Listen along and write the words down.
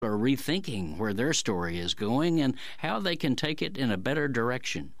are rethinking where their story is going and how they can take it in a better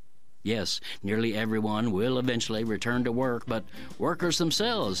direction. Yes, nearly everyone will eventually return to work, but workers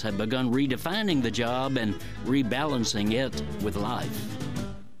themselves have begun redefining the job and rebalancing it with life.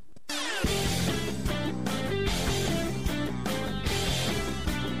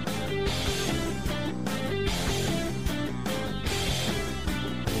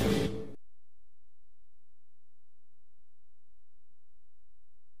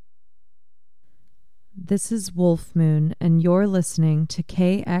 This is Wolf Moon, and you're listening to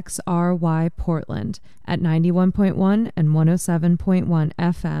KXRY Portland at 91.1 and 107.1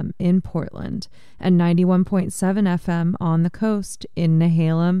 FM in Portland, and 91.7 FM on the coast in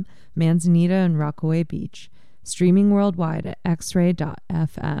Nehalem, Manzanita, and Rockaway Beach. Streaming worldwide at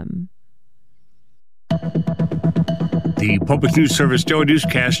xray.fm. The Public News Service Daily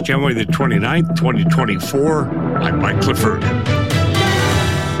Newscast, January the 29th, 2024. I'm Mike Clifford.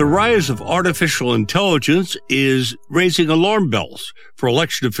 The rise of artificial intelligence is raising alarm bells for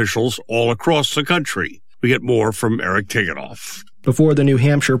election officials all across the country. We get more from Eric Tegenoff. Before the New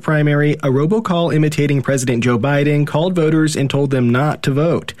Hampshire primary, a robocall imitating President Joe Biden called voters and told them not to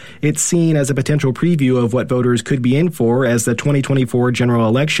vote. It's seen as a potential preview of what voters could be in for as the 2024 general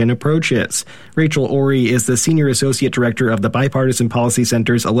election approaches. Rachel Orey is the Senior Associate Director of the Bipartisan Policy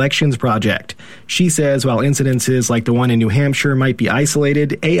Center's Elections Project. She says while incidences like the one in New Hampshire might be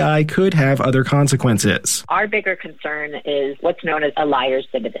isolated, AI could have other consequences. Our bigger concern is what's known as a liar's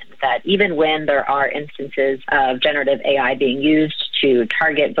dividend, that even when there are instances of generative AI being used to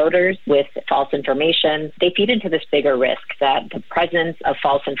target voters with false information, they feed into this bigger risk that the presence of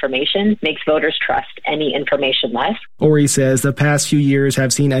false information makes voters trust any information less. Orey says the past few years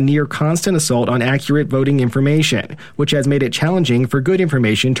have seen a near constant assault on accurate voting information, which has made it challenging for good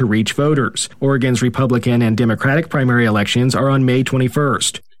information to reach voters. Oregon's Republican and Democratic primary elections are on May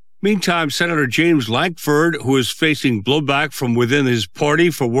 21st. Meantime, Senator James Lankford, who is facing blowback from within his party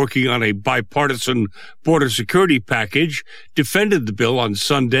for working on a bipartisan border security package, defended the bill on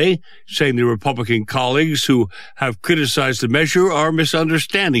Sunday, saying the Republican colleagues who have criticized the measure are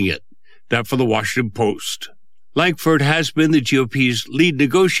misunderstanding it. That from the Washington Post. Lankford has been the GOP's lead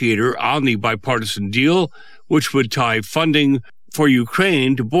negotiator on the bipartisan deal, which would tie funding for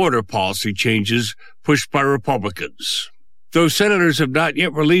Ukraine to border policy changes pushed by Republicans. Though senators have not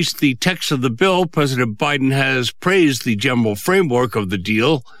yet released the text of the bill, President Biden has praised the general framework of the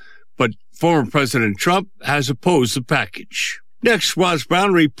deal, but former President Trump has opposed the package. Next, Roz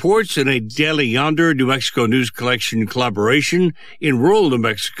Brown reports in a Daily Yonder, New Mexico News Collection collaboration. In rural New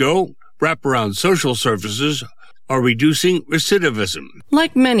Mexico, wraparound social services are reducing recidivism.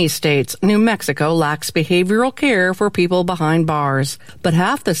 Like many states, New Mexico lacks behavioral care for people behind bars. But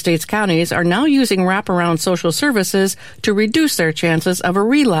half the state's counties are now using wraparound social services to reduce their chances of a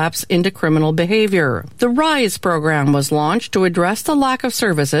relapse into criminal behavior. The RISE program was launched to address the lack of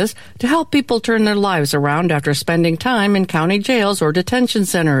services to help people turn their lives around after spending time in county jails or detention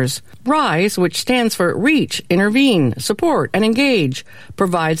centers. RISE, which stands for Reach, Intervene, Support, and Engage,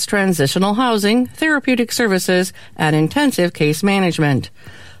 provides transitional housing, therapeutic services, and intensive case management.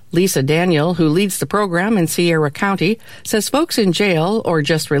 Lisa Daniel, who leads the program in Sierra County, says folks in jail or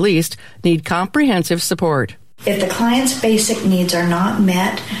just released need comprehensive support. If the client's basic needs are not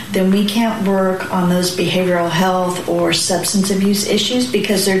met, then we can't work on those behavioral health or substance abuse issues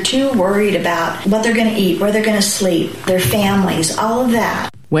because they're too worried about what they're going to eat, where they're going to sleep, their families, all of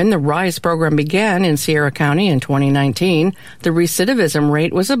that. When the RISE program began in Sierra County in 2019, the recidivism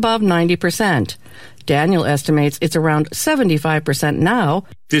rate was above 90%. Daniel estimates it's around 75% now.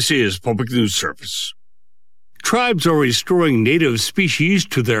 This is Public News Service. Tribes are restoring native species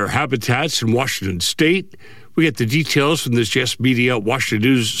to their habitats in Washington State. We get the details from this Yes Media Washington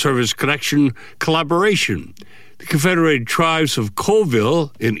News Service Connection collaboration. The Confederated Tribes of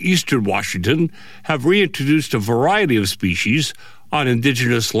Colville in eastern Washington have reintroduced a variety of species on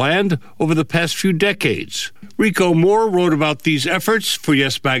indigenous land over the past few decades. Rico Moore wrote about these efforts for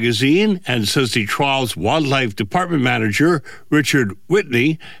Yes Magazine and says the tribe's wildlife department manager, Richard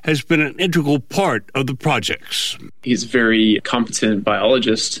Whitney, has been an integral part of the projects. He's a very competent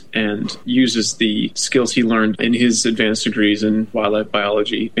biologist and uses the skills he learned in his advanced degrees in wildlife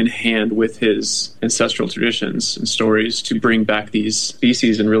biology in hand with his ancestral traditions and stories to bring back these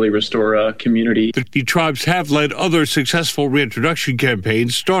species and really restore a community. The tribes have led other successful reintroduction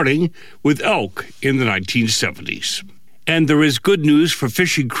campaigns, starting with elk in the 1970s. And there is good news for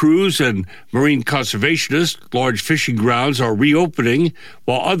fishing crews and marine conservationists. Large fishing grounds are reopening,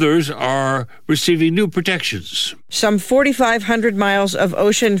 while others are receiving new protections. Some 4,500 miles of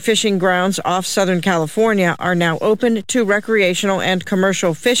ocean fishing grounds off Southern California are now open to recreational and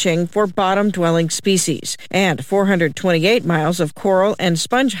commercial fishing for bottom-dwelling species, and 428 miles of coral and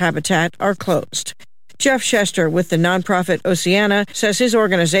sponge habitat are closed. Jeff Shester with the nonprofit Oceana says his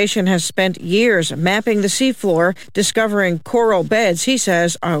organization has spent years mapping the seafloor, discovering coral beds he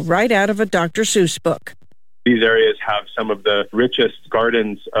says are right out of a Dr. Seuss book. These areas have some of the richest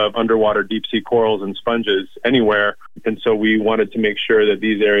gardens of underwater deep-sea corals and sponges anywhere. And so we wanted to make sure that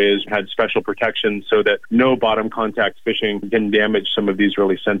these areas had special protection so that no bottom contact fishing can damage some of these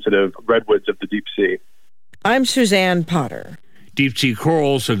really sensitive redwoods of the deep sea. I'm Suzanne Potter. Deep-sea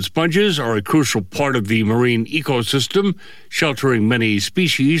corals and sponges are a crucial part of the marine ecosystem, sheltering many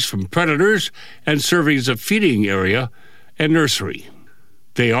species from predators and serving as a feeding area and nursery.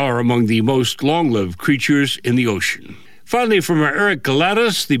 They are among the most long-lived creatures in the ocean. Finally, from our Eric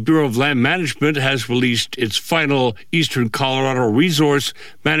Galatas, the Bureau of Land Management has released its final Eastern Colorado Resource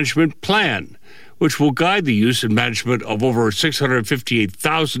Management Plan, which will guide the use and management of over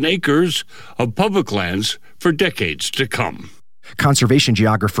 658,000 acres of public lands for decades to come. Conservation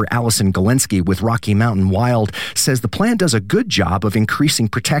geographer Allison Galinsky with Rocky Mountain Wild says the plan does a good job of increasing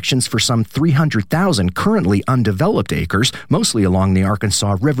protections for some 300,000 currently undeveloped acres, mostly along the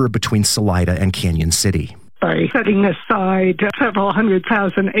Arkansas River between Salida and Canyon City. By setting aside several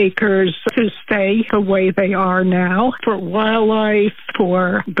 100,000 acres to stay the way they are now for wildlife,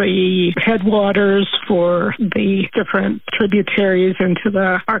 for the headwaters, for the different tributaries into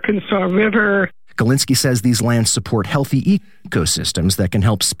the Arkansas River. Galinsky says these lands support healthy ecosystems that can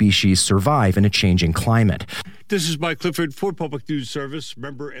help species survive in a changing climate. This is Mike Clifford for Public News Service,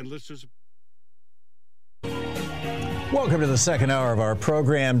 member and listeners. Welcome to the second hour of our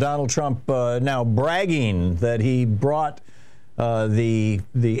program. Donald Trump now bragging that he brought the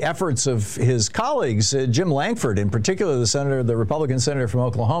efforts of his colleagues, Jim Lankford in particular, the Republican senator from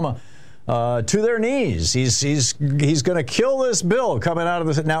Oklahoma, to their knees. He's going to kill this bill coming out of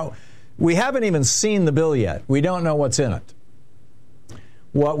this. Now, we haven't even seen the bill yet. We don't know what's in it.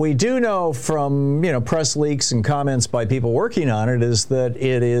 What we do know from press leaks and comments by people working on it is that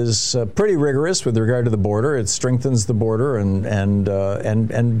it is pretty rigorous with regard to the border. It strengthens the border, and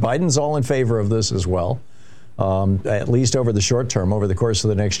Biden's all in favor of this as well, at least over the short term, over the course of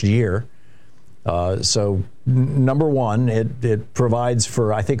the next year. So, number one, it provides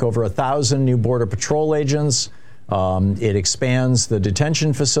for, I think, over 1,000 new Border Patrol agents. It expands the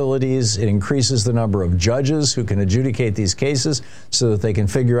detention facilities. It increases the number of judges who can adjudicate these cases so that they can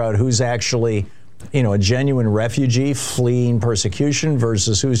figure out who's actually, a genuine refugee fleeing persecution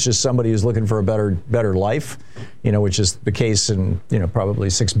versus who's just somebody who's looking for a better life, which is the case in, probably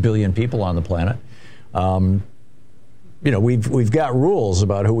 6 billion people on the planet. We've got rules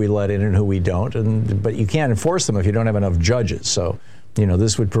about who we let in and who we don't, but you can't enforce them if you don't have enough judges. So,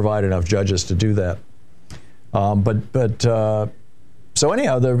 this would provide enough judges to do that. So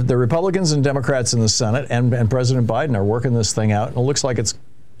anyhow, the Republicans and Democrats in the Senate and President Biden are working this thing out, and it looks like it's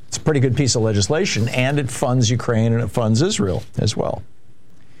a pretty good piece of legislation, and it funds Ukraine and it funds Israel as well.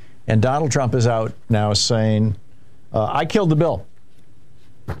 And Donald Trump is out now saying, I killed the bill,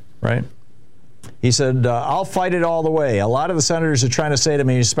 right? He said, I'll fight it all the way. A lot of the senators are trying to say to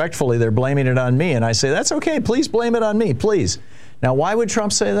me respectfully, they're blaming it on me. And I say, that's okay. Please blame it on me, please. Now, why would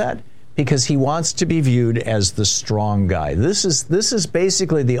Trump say that? Because he wants to be viewed as the strong guy. This is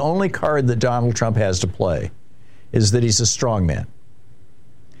basically the only card that Donald Trump has to play, is that he's a strong man.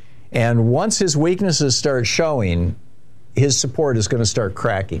 And once his weaknesses start showing, his support is going to start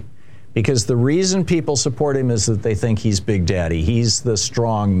cracking. Because the reason people support him is that they think he's Big Daddy. He's the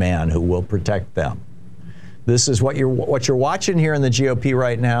strong man who will protect them. This is what you're watching here in the GOP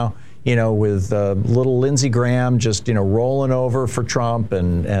right now. With little Lindsey Graham just, rolling over for Trump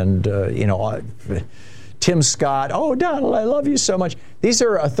and Tim Scott. Oh, Donald, I love you so much. These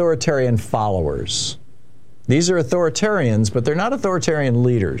are authoritarian followers. These are authoritarians, but they're not authoritarian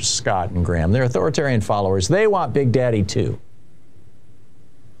leaders, Scott and Graham. They're authoritarian followers. They want Big Daddy, too.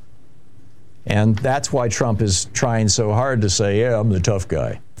 And that's why Trump is trying so hard to say, yeah, I'm the tough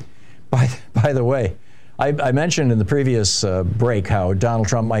guy. By the way, I mentioned in the previous break how Donald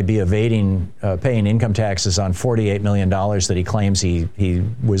Trump might be evading paying income taxes on $48 million that he claims he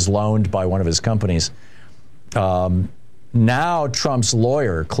was loaned by one of his companies. Now Trump's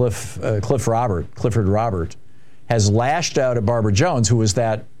lawyer, Clifford Robert, has lashed out at Barbara Jones, who was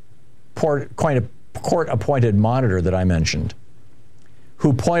that court-appointed monitor that I mentioned,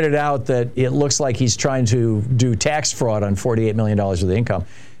 who pointed out that it looks like he's trying to do tax fraud on $48 million of the income.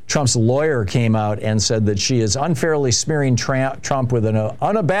 Trump's lawyer came out and said that she is unfairly smearing Trump with an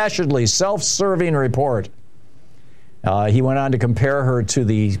unabashedly self-serving report. He went on to compare her to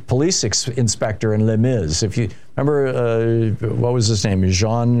the police inspector in Les Mis. If you remember, what was his name?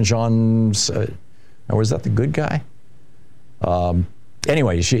 Jean, or was that the good guy?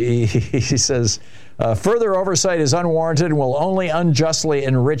 Anyway, he says, further oversight is unwarranted and will only unjustly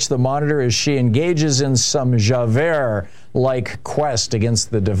enrich the monitor as she engages in some Javert-like quest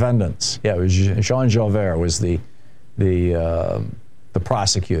against the defendants. Yeah, it was Jean Javert was the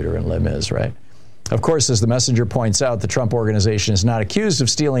prosecutor in Les Mis, right? Of course, as the Messenger points out, the Trump organization is not accused of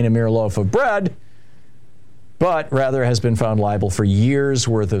stealing a mere loaf of bread, but rather has been found liable for years'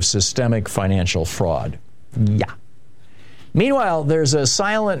 worth of systemic financial fraud. Yeah. Meanwhile, there's a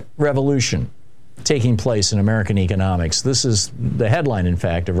silent revolution taking place in American economics. This is the headline, in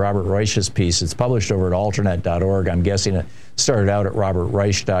fact, of Robert Reich's piece. It's published over at alternate.org. I'm guessing it started out at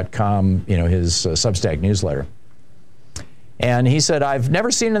robertreich.com, his Substack newsletter. And he said, I've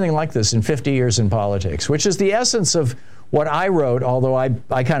never seen anything like this in 50 years in politics, which is the essence of what I wrote, although I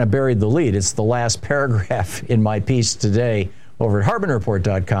kind of buried the lead. It's the last paragraph in my piece today over at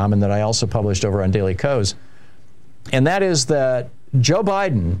HartmannReport.com, and that I also published over on Daily Kos. And that is that Joe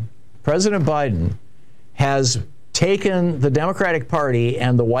Biden, President Biden, has taken the Democratic Party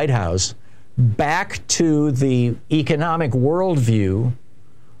and the White House back to the economic worldview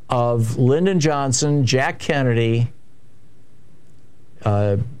of Lyndon Johnson, Jack Kennedy,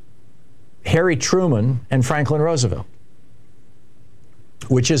 Harry Truman, and Franklin Roosevelt,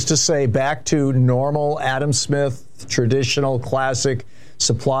 which is to say back to normal Adam Smith, traditional, classic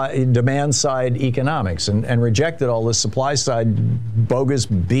supply demand side economics, and rejected all this supply side bogus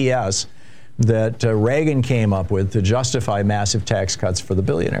BS that Reagan came up with to justify massive tax cuts for the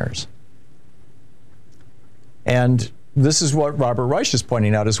billionaires. And this is what Robert Reich is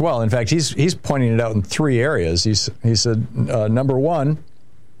pointing out as well. In fact, he's pointing it out in three areas. He said, number one,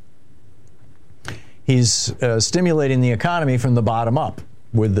 he's stimulating the economy from the bottom up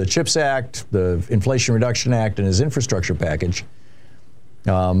with the CHIPS Act, the Inflation Reduction Act, and his infrastructure package.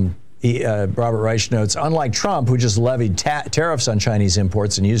 Robert Reich notes, unlike Trump, who just levied tariffs on Chinese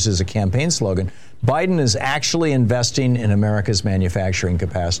imports and used it as a campaign slogan, Biden is actually investing in America's manufacturing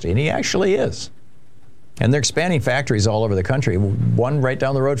capacity, and he actually is. And they're expanding factories all over the country, one right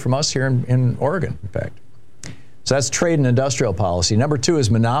down the road from us here in Oregon, in fact. So that's trade and industrial policy. Number two is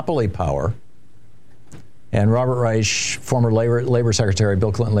monopoly power. And Robert Reich, former Labor Secretary,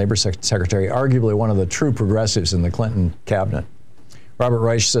 Bill Clinton Labor Secretary, arguably one of the true progressives in the Clinton cabinet. Robert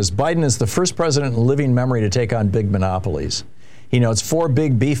Reich says, Biden is the first president in living memory to take on big monopolies. He notes 4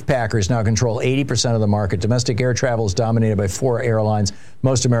 big beef packers now control 80% of the market. Domestic air travel is dominated by 4 airlines.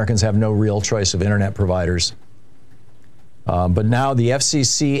 Most Americans have no real choice of internet providers. But now the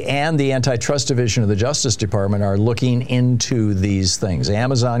FCC and the Antitrust Division of the Justice Department are looking into these things.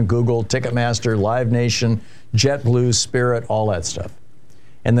 Amazon, Google, Ticketmaster, Live Nation, JetBlue, Spirit, all that stuff.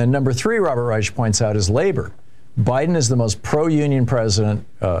 And then number 3, Robert Reich points out, is labor. Biden is the most pro-union president,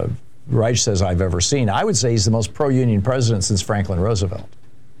 Reich says, I've ever seen. I would say he's the most pro-union president since Franklin Roosevelt.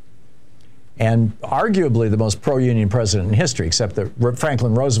 And arguably the most pro-union president in history, except that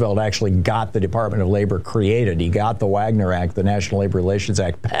Franklin Roosevelt actually got the Department of Labor created. He got the Wagner Act, the National Labor Relations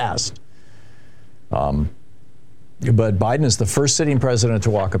Act, passed. But Biden is the first sitting president to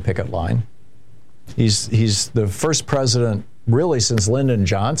walk a picket line. He's the first president really since Lyndon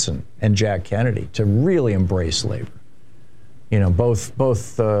Johnson and Jack Kennedy to really embrace labor. Both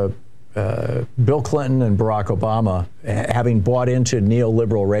Bill Clinton and Barack Obama, having bought into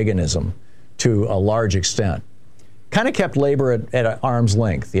neoliberal Reaganism to a large extent, kind of kept labor at arm's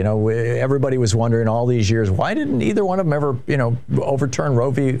length. Everybody was wondering all these years, why didn't either one of them ever, overturn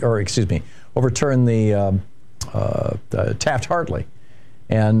overturn the Taft-Hartley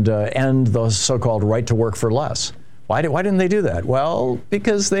and the so-called right to work for less? Why didn't they do that? Well,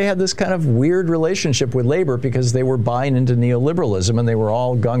 because they had this kind of weird relationship with labor because they were buying into neoliberalism and they were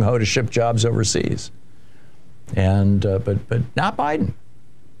all gung-ho to ship jobs overseas. And but not Biden.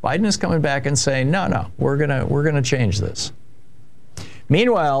 Biden is coming back and saying, no, we're gonna change this.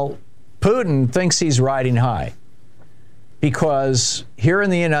 Meanwhile, Putin thinks he's riding high because here in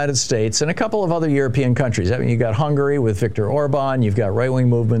the United States and a couple of other European countries, you've got Hungary with Viktor Orban, you've got right-wing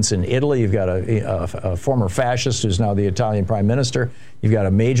movements in Italy, you've got a former fascist who's now the Italian prime minister, you've got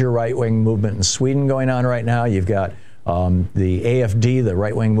a major right-wing movement in Sweden going on right now, you've got the AfD, the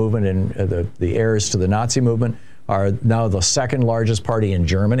right-wing movement, and the heirs to the Nazi movement are now the second largest party in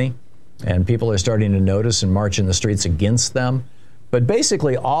Germany, and people are starting to notice and march in the streets against them. But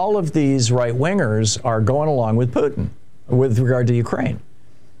basically, all of these right-wingers are going along with Putin with regard to Ukraine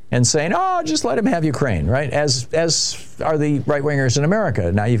and saying, oh, just let him have Ukraine, right? As are the right-wingers in America.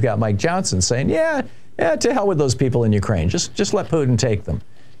 Now you've got Mike Johnson saying, yeah, to hell with those people in Ukraine. Just let Putin take them.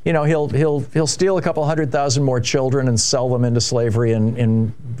 You know, he'll steal a couple 100,000 more children and sell them into slavery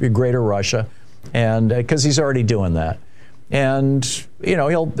in Greater Russia, and because he's already doing that. And, you know,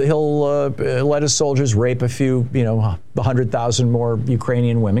 he'll let his soldiers rape a few, 100,000 more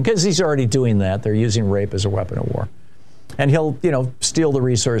Ukrainian women, because he's already doing that. They're using rape as a weapon of war. And he'll, steal the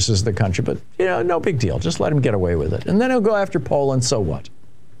resources of the country. But, no big deal. Just let him get away with it. And then he'll go after Poland, so what?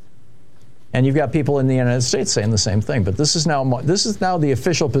 And you've got people in the United States saying the same thing. But this is now the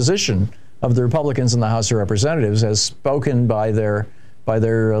official position of the Republicans in the House of Representatives, as spoken by their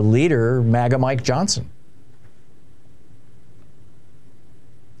leader, MAGA Mike Johnson.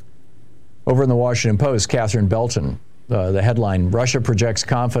 Over in the Washington Post, Catherine Belton, the headline, Russia projects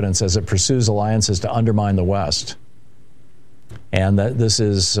confidence as it pursues alliances to undermine the West. And this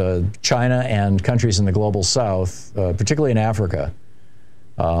is China and countries in the global south, particularly in Africa,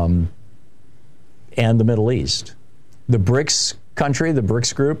 and the Middle East. The BRICS country, the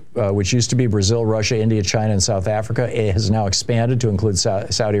BRICS group, which used to be Brazil, Russia, India, China, and South Africa, it has now expanded to include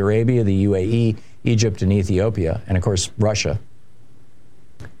Saudi Arabia, the UAE, Egypt, and Ethiopia, and of course, Russia.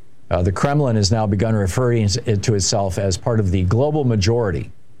 The Kremlin has now begun referring to itself as part of the global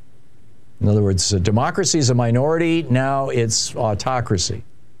majority. In other words, democracy is a minority, now it's autocracy.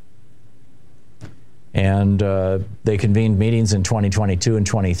 And they convened meetings in 2022 and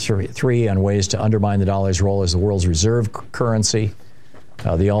 2023 on ways to undermine the dollar's role as the world's reserve currency,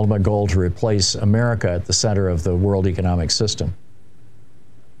 the ultimate goal to replace America at the center of the world economic system.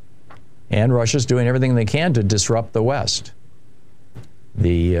 And Russia's doing everything they can to disrupt the West.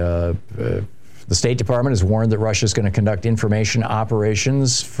 The State Department has warned that Russia is going to conduct information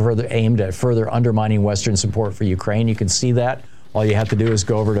operations aimed at further undermining Western support for Ukraine. You can see that. All you have to do is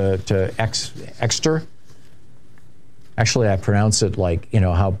go over to Exter. Actually, I pronounce it like,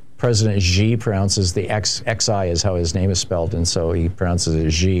 how President Xi pronounces the Xi is how his name is spelled, and so he pronounces it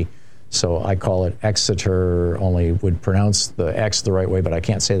Xi. So I call it Exeter, only would pronounce the X the right way, but I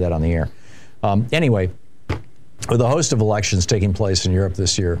can't say that on the air. Anyway, with a host of elections taking place in Europe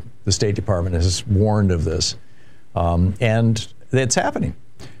this year, the State Department has warned of this, and it's happening.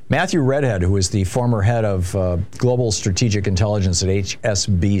 Matthew Redhead, who is the former head of Global Strategic Intelligence at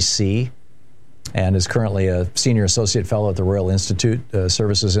HSBC and is currently a senior associate fellow at the Royal United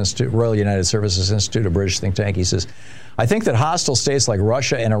Services Institute, a British think tank, he says, I think that hostile states like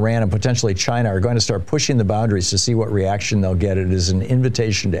Russia and Iran and potentially China are going to start pushing the boundaries to see what reaction they'll get. It is an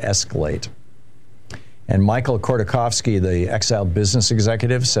invitation to escalate. And Michael Kordakovsky, the exiled business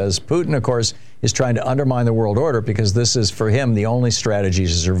executive, says Putin, of course, is trying to undermine the world order because this is, for him, the only strategy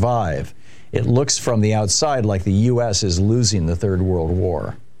to survive. It looks from the outside like the U.S. is losing the Third World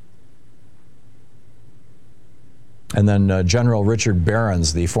War. And then General Richard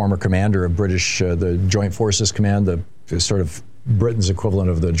Barons, the former commander of the Joint Forces Command, the sort of Britain's equivalent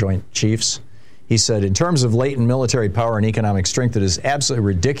of the Joint Chiefs, he said, in terms of latent military power and economic strength, it is absolutely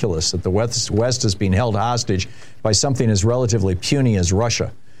ridiculous that the West is being held hostage by something as relatively puny as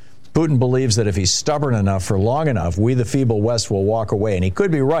Russia. Putin believes that if he's stubborn enough for long enough, we, the feeble West, will walk away. And he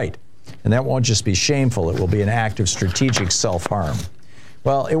could be right. And that won't just be shameful. It will be an act of strategic self-harm.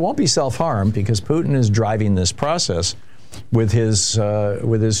 Well, it won't be self-harm because Putin is driving this process with his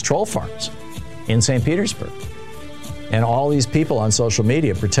troll farms in St. Petersburg. And all these people on social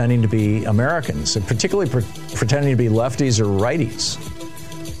media pretending to be Americans, and particularly pretending to be lefties or righties,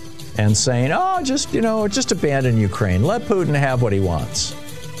 and saying, oh, just abandon Ukraine. Let Putin have what he wants.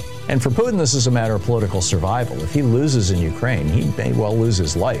 And for Putin, this is a matter of political survival. If he loses in Ukraine, he may well lose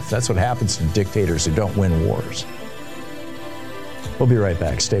his life. That's what happens to dictators who don't win wars. We'll be right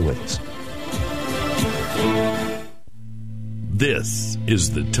back. Stay with us. This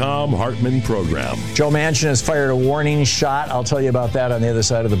is the Thom Hartmann Program. Joe Manchin has fired a warning shot. I'll tell you about that on the other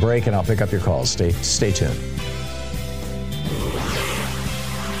side of the break, and I'll pick up your calls. Stay tuned.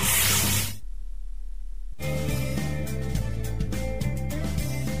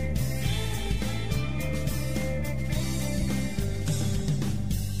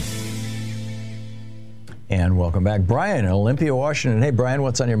 And welcome back. Brian in Olympia, Washington. Hey, Brian,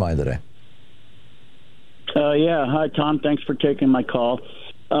 what's on your mind today? Yeah. Hi, Tom. Thanks for taking my call.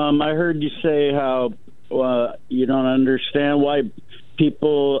 I heard you say how you don't understand why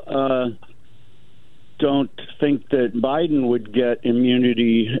people don't think that Biden would get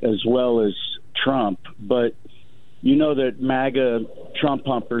immunity as well as Trump. But you know that MAGA Trump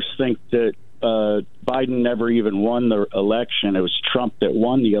humpers think that Biden never even won the election. It was Trump that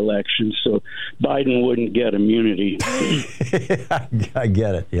won the election, so Biden wouldn't get immunity. I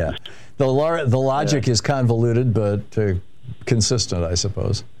get it, yeah. The logic is convoluted, but consistent, I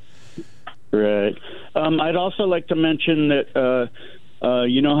suppose. Right. I'd also like to mention that,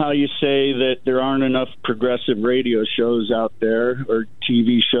 you know how you say that there aren't enough progressive radio shows out there or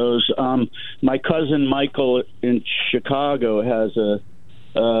TV shows? My cousin Michael in Chicago has a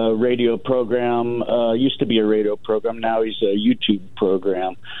radio program, used to be a radio program, now he's a YouTube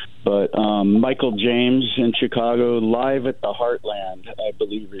program. But Michael James in Chicago, Live at the Heartland, I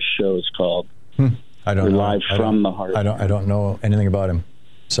believe his show is called. I don't know. Live from the Heartland. I don't know anything about him.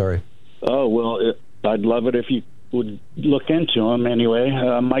 Sorry. Oh, well, I'd love it if you would look into him anyway.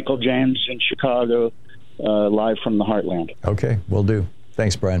 Michael James in Chicago, Live from the Heartland. Okay, will do.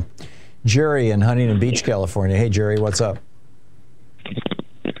 Thanks, Brian. Jerry in Huntington Beach, California. Hey, Jerry, what's up?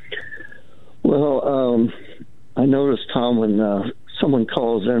 Well, I noticed, Tom, when someone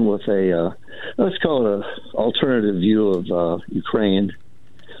calls in with a, let's call it an alternative view of Ukraine,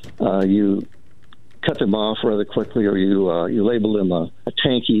 you cut them off rather quickly, or you label them a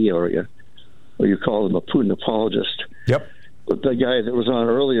tanky, or you call them a Putin apologist. Yep. But the guy that was on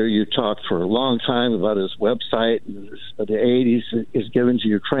earlier, you talked for a long time about his website and the aid he's given to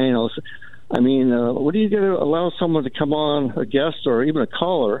Ukraine. I mean, what are you going to allow someone to come on, a guest or even a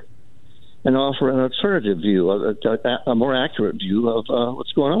caller, and offer an alternative view, a more accurate view of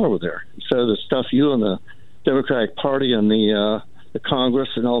what's going on over there, instead of the stuff you and the Democratic Party and the Congress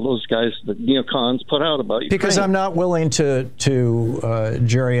and all those guys, the neocons, put out about Ukraine? Because I'm not willing to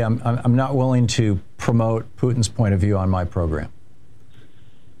Jerry, I'm not willing to promote Putin's point of view on my program.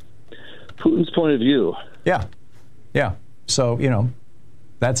 Putin's point of view? Yeah. So,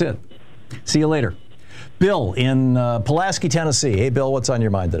 that's it. See you later. Bill in Pulaski, Tennessee. Hey, Bill, what's on your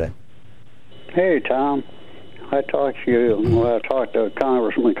mind today? Hey, Tom. I talked to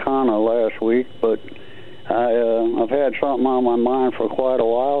Congressman Connor last week, but I've had something on my mind for quite a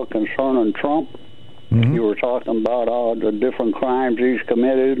while concerning Trump. Mm-hmm. You were talking about all the different crimes he's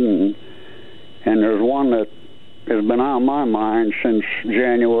committed, and there's one that has been on my mind since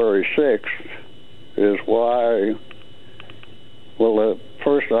January 6th, is why,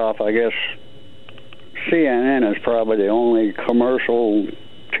 first off, I guess CNN is probably the only commercial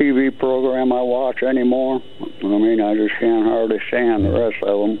TV program I watch anymore. I mean, I just can't hardly stand the rest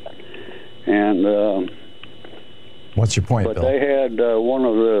of them. And what's your point, but Bill? They had one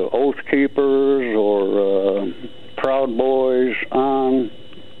of the Oath Keepers or Proud Boys on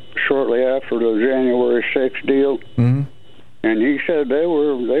shortly after the January 6th deal. Mm-hmm. And he said they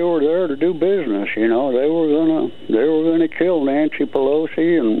were there to do business. They were gonna kill Nancy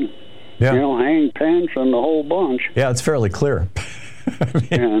Pelosi and hang Pence and the whole bunch. Yeah, it's fairly clear.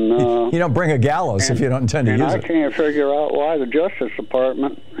 You don't bring a gallows if you don't intend to use it. And I can't figure out why the Justice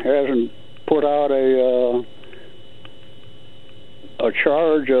Department hasn't put out a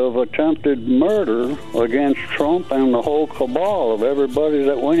charge of attempted murder against Trump and the whole cabal of everybody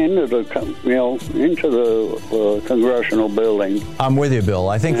that went into the congressional building. I'm with you, Bill.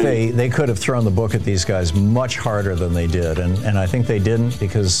 I think they could have thrown the book at these guys much harder than they did, and I think they didn't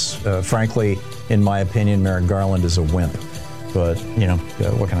because, frankly, in my opinion, Merrick Garland is a wimp. But,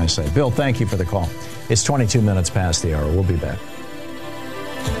 what can I say? Bill, thank you for the call. It's 22 minutes past the hour. We'll be back.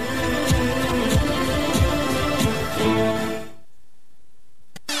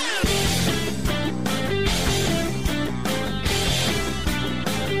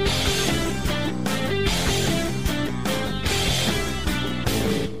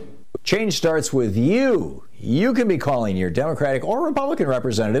 Change starts with you. You can be calling your Democratic or Republican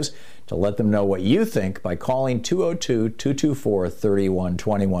representatives to let them know what you think by calling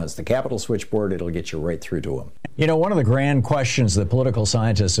 202-224-3121. It's the Capitol switchboard. It'll get you right through to them. One of the grand questions that political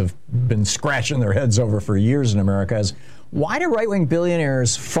scientists have been scratching their heads over for years in America is, why do right-wing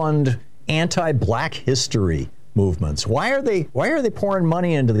billionaires fund anti-black history movements? Why are they pouring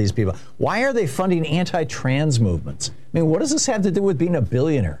money into these people? Why are they funding anti-trans movements? I mean, what does this have to do with being a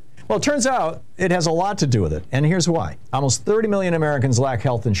billionaire? Well, it turns out it has a lot to do with it, and here's why. Almost 30 million Americans lack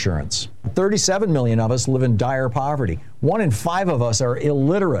health insurance. 37 million of us live in dire poverty. 1 in 5 of us are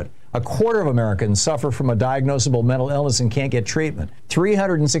illiterate. 1/4 of Americans suffer from a diagnosable mental illness and can't get treatment.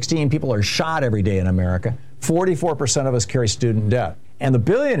 316 people are shot every day in America. 44% of us carry student debt. And the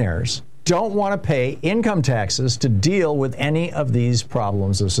billionaires don't want to pay income taxes to deal with any of these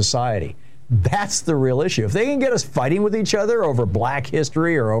problems of society. That's the real issue. If they can get us fighting with each other over black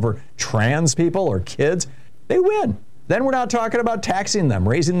history or over trans people or kids, they win. Then we're not talking about taxing them,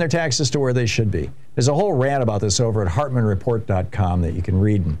 raising their taxes to where they should be. There's a whole rant about this over at hartmanreport.com that you can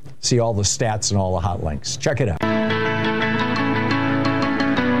read and see all the stats and all the hot links. Check it out.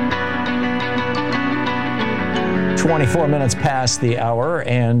 24 minutes past the hour,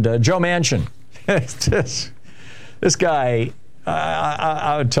 and Joe Manchin. This guy,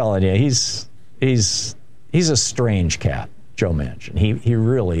 I'm telling you, he's a strange cat, Joe Manchin. He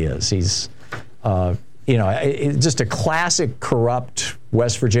really is. He's just a classic corrupt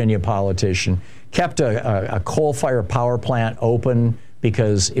West Virginia politician. Kept a coal-fired power plant open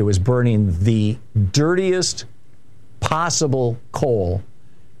because it was burning the dirtiest possible coal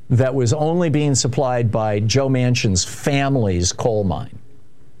that was only being supplied by Joe Manchin's family's coal mine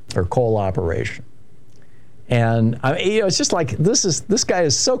or coal operation. And it's just like this guy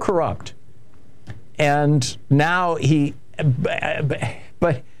is so corrupt. And now he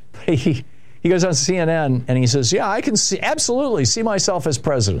goes on CNN and he says, "Yeah, I can absolutely see myself as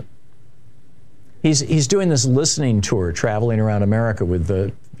president." He's doing this listening tour, traveling around America with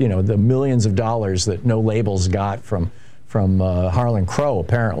the millions of dollars that No Labels got from Harlan Crow,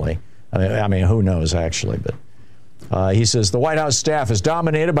 apparently. I mean, who knows, actually. But he says, the White House staff is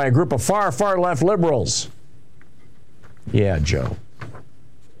dominated by a group of far, far left liberals. Yeah, Joe.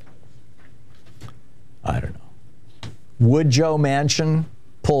 I don't know. Would Joe Manchin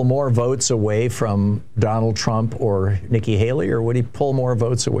pull more votes away from Donald Trump or Nikki Haley, or would he pull more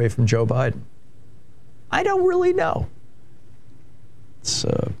votes away from Joe Biden? I don't really know.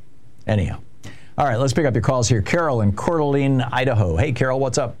 So, anyhow. All right, let's pick up your calls here. Carol in Coeur d'Alene, Idaho. Hey, Carol,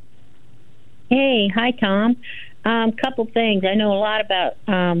 what's up? Hey, hi, Tom. Couple things. I know a lot about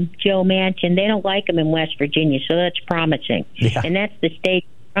Joe Manchin. They don't like him in West Virginia, so that's promising. Yeah. And that's the state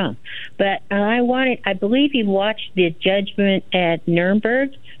from. But I believe you watched the Judgment at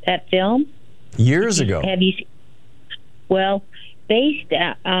Nuremberg, that film. Years ago. Have you? Well, based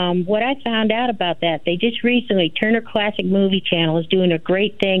what I found out about that, they just recently, Turner Classic Movie Channel is doing a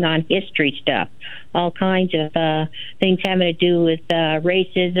great thing on history stuff, all kinds of things having to do with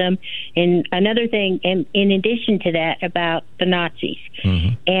racism, and another thing, in addition to that, about the Nazis.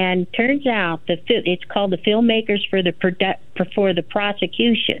 Mm-hmm. And turns out it's called The Filmmakers for the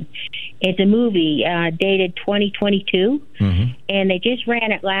Prosecution. It's a movie dated 2022, mm-hmm. and they just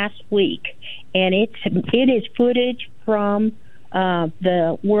ran it last week, and it is footage from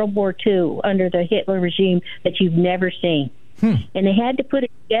the World War II under the Hitler regime that you've never seen. And they had to put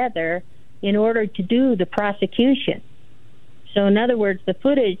it together in order to do the prosecution. So in other words, the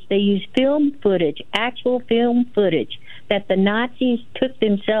footage, they used film footage, actual film footage that the Nazis took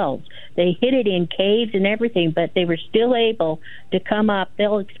themselves. They hid it in caves and everything, but they were still able to come up.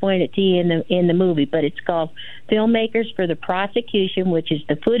 They'll explain it to you in the movie, but it's called Filmmakers for the Prosecution, which is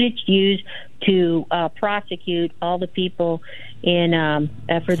the footage used to prosecute all the people in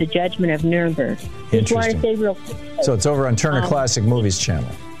for the Judgment of Nuremberg. Interesting. Want to say real quick. So it's over on Turner Classic Movies channel.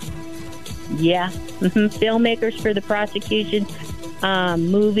 Yeah. Mm-hmm. Filmmakers for the Prosecution.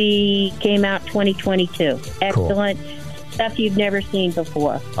 Movie came out 2022. Excellent. Cool. Stuff you've never seen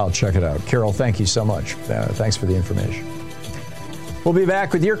before. I'll check it out. Carol, thank you so much. Thanks for the information. We'll be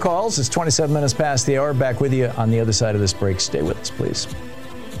back with your calls. It's 27 minutes past the hour. Back with you on the other side of this break. Stay with us, please.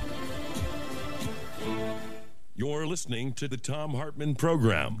 You're listening to the Thom Hartmann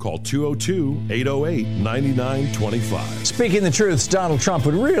Program. Call 202-808-9925. Speaking the truth, Donald Trump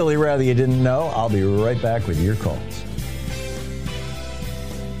would really rather you didn't know. I'll be right back with your calls.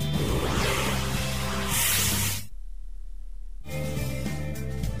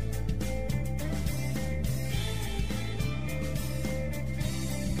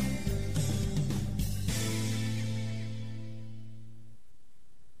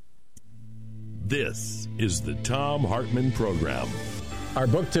 This is the Thom Hartmann Program. Our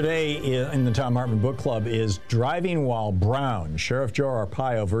book today in the Thom Hartmann Book Club is Driving While Brown, Sheriff Joe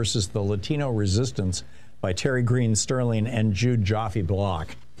Arpaio versus the Latino Resistance by Terry Green Sterling and Jude Joffe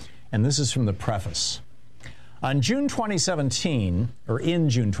Block. And this is from the preface. In June 2017,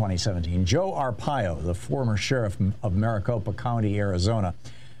 Joe Arpaio, the former sheriff of Maricopa County, Arizona,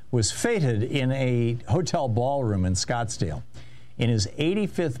 was feted in a hotel ballroom in Scottsdale. In his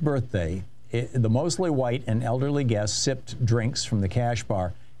 85th birthday, the mostly white and elderly guests sipped drinks from the cash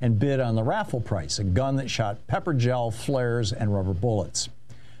bar and bid on the raffle price, a gun that shot pepper gel, flares, and rubber bullets.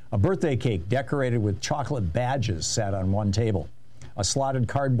 A birthday cake decorated with chocolate badges sat on one table. A slotted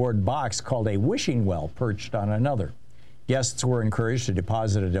cardboard box called a wishing well perched on another. Guests were encouraged to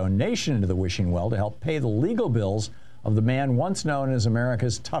deposit a donation into the wishing well to help pay the legal bills of the man once known as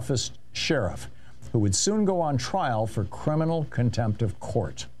America's toughest sheriff, who would soon go on trial for criminal contempt of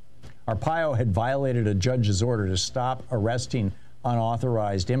court. Arpaio had violated a judge's order to stop arresting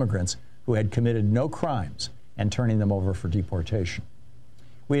unauthorized immigrants who had committed no crimes and turning them over for deportation.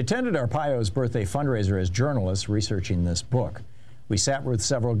 We attended Arpaio's birthday fundraiser as journalists researching this book. We sat with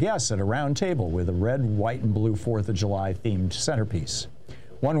several guests at a round table with a red, white, and blue 4th of July themed centerpiece.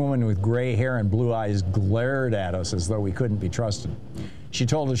 One woman with gray hair and blue eyes glared at us as though we couldn't be trusted. She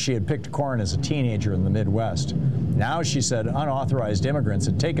told us she had picked corn as a teenager in the Midwest. Now, she said, unauthorized immigrants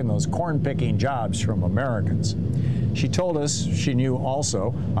had taken those corn-picking jobs from Americans. She told us she knew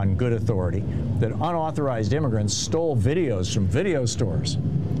also, on good authority, that unauthorized immigrants stole videos from video stores.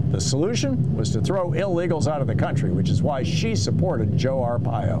 The solution was to throw illegals out of the country, which is why she supported Joe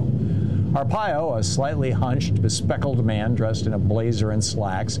Arpaio. Arpaio, a slightly hunched, bespectacled man dressed in a blazer and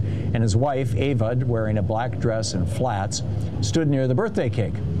slacks, and his wife, Ava, wearing a black dress and flats, stood near the birthday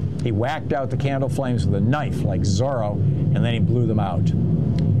cake. He whacked out the candle flames with a knife like Zorro, and then he blew them out.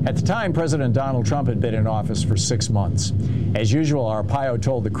 At the time, President Donald Trump had been in office for 6 months. As usual, Arpaio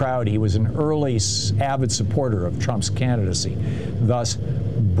told the crowd he was an early, avid supporter of Trump's candidacy, thus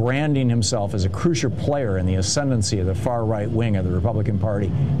branding himself as a crucial player in the ascendancy of the far-right wing of the Republican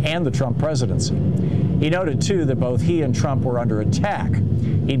Party and the Trump presidency. He noted, too, that both he and Trump were under attack.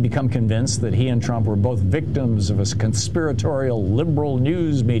 He'd become convinced that he and Trump were both victims of a conspiratorial liberal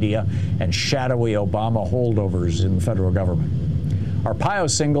news media and shadowy Obama holdovers in the federal government. Arpaio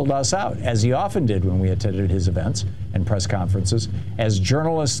singled us out, as he often did when we attended his events and press conferences, as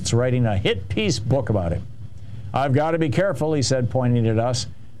journalists writing a hit-piece book about him. "I've got to be careful," he said, pointing at us.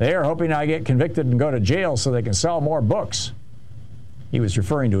 "They are hoping I get convicted and go to jail so they can sell more books." He was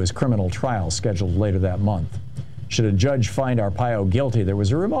referring to his criminal trial scheduled later that month. Should a judge find Arpaio guilty, there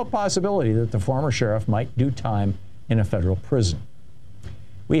was a remote possibility that the former sheriff might do time in a federal prison.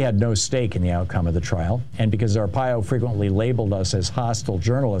 We had no stake in the outcome of the trial, and because Arpaio frequently labeled us as hostile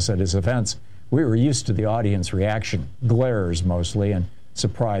journalists at his events, we were used to the audience reaction, glares mostly, and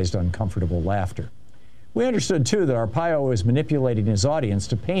surprised, uncomfortable laughter. We understood, too, that Arpaio was manipulating his audience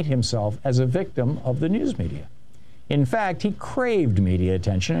to paint himself as a victim of the news media. In fact, he craved media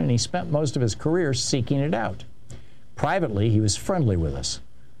attention, and he spent most of his career seeking it out. Privately, he was friendly with us.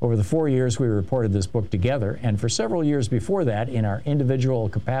 Over the 4 years we reported this book together, and for several years before that, in our individual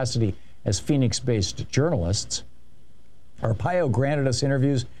capacity as Phoenix-based journalists, Arpaio granted us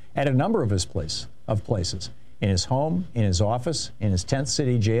interviews at a number of his places, in his home, in his office, in his tent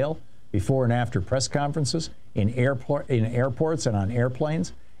city jail, before and after press conferences, in airports and on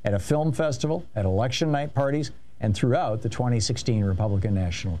airplanes, at a film festival, at election night parties, and throughout the 2016 Republican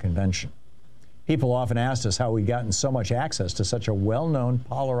National Convention. People often asked us how we'd gotten so much access to such a well-known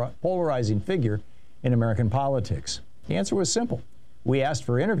polarizing figure in American politics. The answer was simple. We asked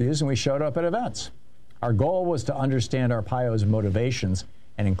for interviews and we showed up at events. Our goal was to understand Arpaio's motivations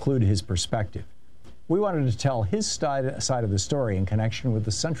and include his perspective. We wanted to tell his side of the story in connection with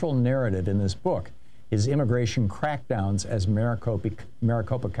the central narrative in this book, his immigration crackdowns as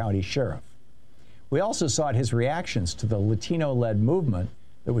Maricopa County Sheriff. We also sought his reactions to the Latino-led movement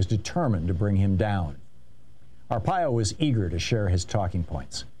that was determined to bring him down. Arpaio was eager to share his talking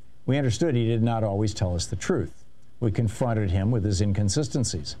points. We understood he did not always tell us the truth. We confronted him with his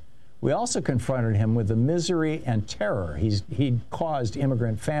inconsistencies. We also confronted him with the misery and terror he'd caused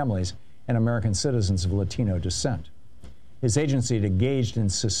immigrant families and American citizens of Latino descent. His agency had engaged in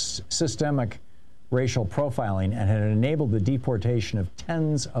systemic racial profiling and had enabled the deportation of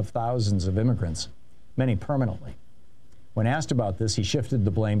tens of thousands of immigrants, many permanently. When asked about this, he shifted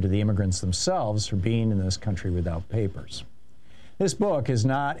the blame to the immigrants themselves for being in this country without papers. This book is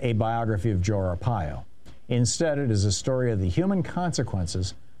not a biography of Joe Arpaio. Instead, it is a story of the human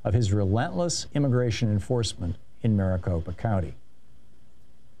consequences of his relentless immigration enforcement in Maricopa County.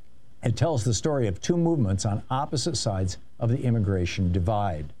 It tells the story of two movements on opposite sides of the immigration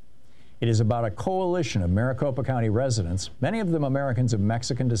divide. It is about a coalition of Maricopa County residents, many of them Americans of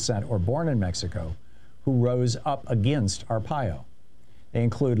Mexican descent or born in Mexico, who rose up against Arpaio. They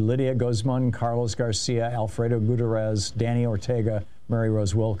include Lydia Guzman, Carlos Garcia, Alfredo Gutierrez, Danny Ortega, Mary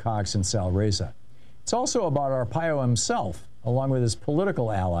Rose Wilcox, and Sal Reza. It's also about Arpaio himself, along with his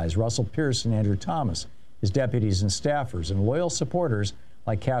political allies, Russell Pierce and Andrew Thomas, his deputies and staffers, and loyal supporters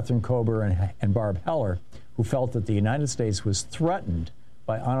like Catherine Kober and Barb Heller, who felt that the United States was threatened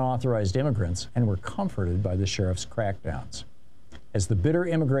by unauthorized immigrants and were comforted by the sheriff's crackdowns. As the bitter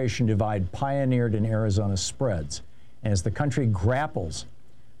immigration divide pioneered in Arizona spreads, and as the country grapples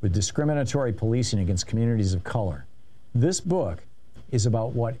with discriminatory policing against communities of color, this book is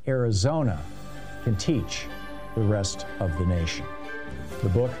about what Arizona can teach the rest of the nation. The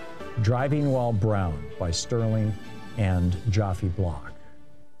book, Driving While Brown, by Sterling and Jaffe Block.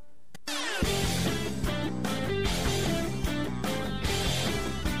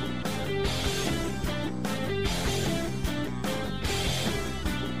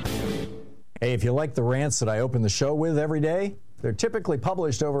 Hey, if you like the rants that I open the show with every day, they're typically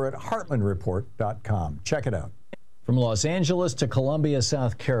published over at HartmannReport.com. Check it out. From Los Angeles to Columbia,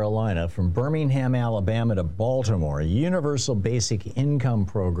 South Carolina, from Birmingham, Alabama to Baltimore, universal basic income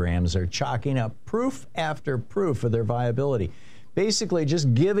programs are chalking up proof after proof of their viability. Basically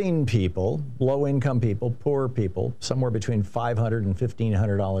just giving people, low-income people, poor people, somewhere between $500 and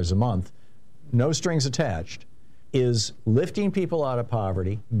 $1,500 a month, no strings attached, is lifting people out of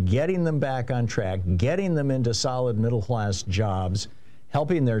poverty, getting them back on track, getting them into solid middle-class jobs,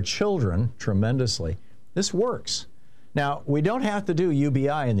 helping their children tremendously. This works. Now, we don't have to do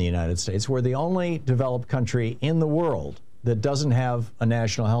UBI in the United States. We're the only developed country in the world that doesn't have a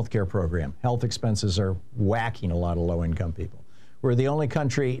national health care program. Health expenses are whacking a lot of low-income people. We're the only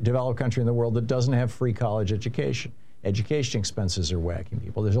developed country in the world that doesn't have free college education. Education expenses are whacking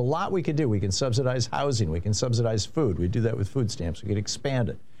people. There's a lot we could do. We can subsidize housing. We can subsidize food. We do that with food stamps. We could expand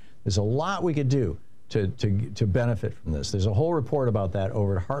it. There's a lot we could do to benefit from this. There's a whole report about that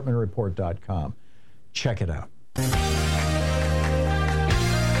over at HartmannReport.com. Check it out.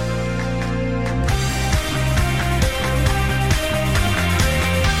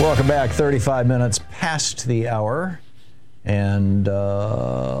 Welcome back. 35 minutes past the hour. And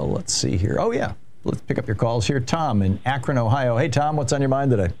let's see here. Oh, yeah. Let's pick up your calls here. Tom in Akron, Ohio. Hey, Tom, what's on your mind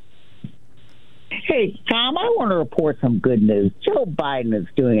today? Hey, Tom, I want to report some good news. Joe Biden is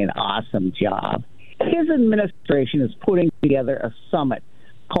doing an awesome job. His administration is putting together a summit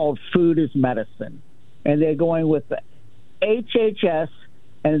called Food is Medicine. And they're going with the HHS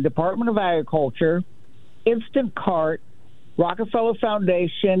and the Department of Agriculture, Instant Cart, Rockefeller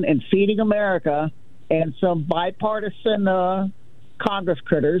Foundation, and Feeding America, and some bipartisan Congress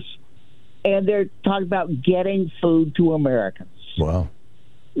critters. And they're talking about getting food to Americans. Wow.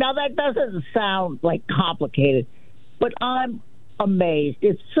 Now, that doesn't sound like complicated, but I'm amazed.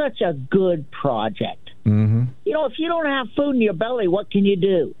 It's such a good project. Mm-hmm. You know, if you don't have food in your belly, what can you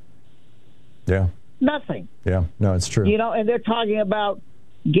do? Yeah. Nothing. Yeah. No, it's true. You know, and they're talking about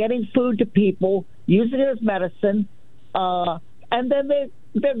getting food to people, using it as medicine, and then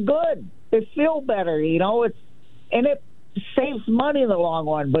they're good. They feel better, you know. It saves money in the long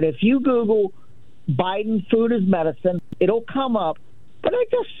run. But if you Google Biden food is medicine, it'll come up. But I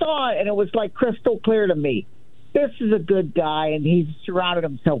just saw it, and it was like crystal clear to me. This is a good guy, and he's surrounded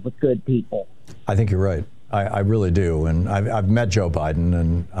himself with good people. I think you're right. I really do. And I've met Joe Biden,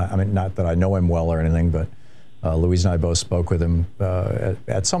 and I mean, not that I know him well or anything, but Louise and I both spoke with him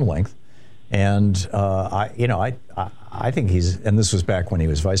at some length. And I think he's, and this was back when he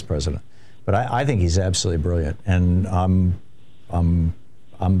was vice president, but I think he's absolutely brilliant. And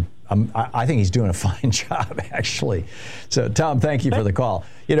I think he's doing a fine job, actually. So, Tom, thank you for the call.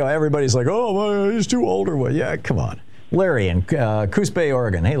 You know, everybody's like, oh, he's too old or what? Yeah, come on. Larry in Coos Bay,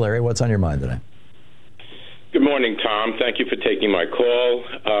 Oregon. Hey, Larry, what's on your mind today? Good morning, Tom. Thank you for taking my call.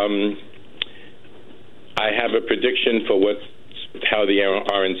 I have a prediction for how the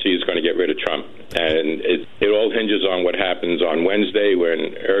RNC is going to get rid of Trump. And it all hinges on what happens on Wednesday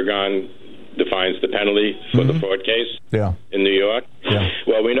when Erdogan defines the penalty for the fraud case in New York. Yeah.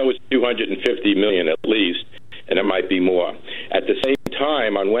 Well, we know it's $250 million at least, and it might be more. At the same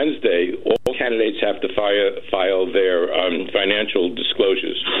time, on Wednesday, all candidates have to file their financial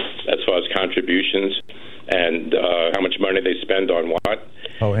disclosures as far as contributions and how much money they spend on what.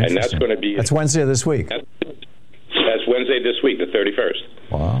 Oh, interesting. And that's going to be... That's Wednesday this week. That's Wednesday this week, the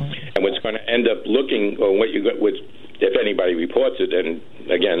 31st. Wow. And what's going to end up looking, or what you got, if anybody reports it and,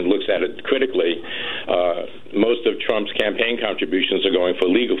 again, looks at it critically, most of Trump's campaign contributions are going for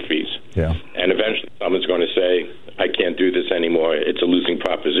legal fees. Yeah. And eventually someone's going to say, I can't do this anymore. It's a losing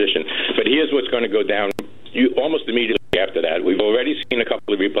proposition. But here's what's going to go down almost immediately after that. We've already seen a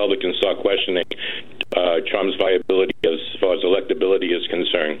couple of Republicans start questioning Trump's viability as far as electability is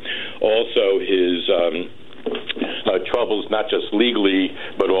concerned. Also, his troubles, not just legally,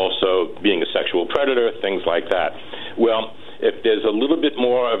 but also being a sexual predator, things like that. Well, if there's a little bit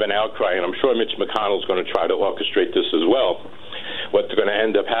more of an outcry, and I'm sure Mitch McConnell's going to try to orchestrate this as well, what's going to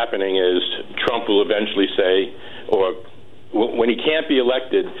end up happening is Trump will eventually say, or when he can't be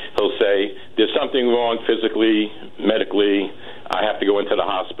elected, he'll say, there's something wrong physically, medically, I have to go into the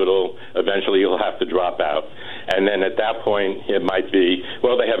hospital. Eventually he'll have to drop out. And then at that point, it might be,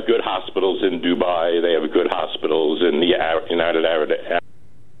 well, they have good hospitals in Dubai, they have good hospitals in the United Arab Emirates.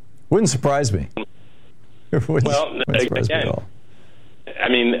 Wouldn't surprise me. Well, again, I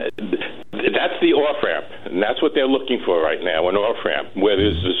mean, that's the off-ramp, and that's what they're looking for right now, an off-ramp.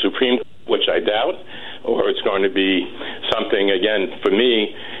 Whether it's the Supreme Court, which I doubt, or it's going to be something, again, for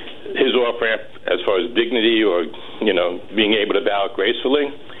me, his off-ramp as far as dignity or, being able to bow gracefully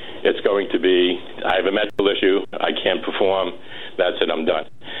it's going to be, I have a medical issue, I can't perform, that's it, I'm done.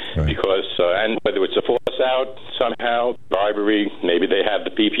 Right. Because, and whether it's a force out somehow, bribery, maybe they have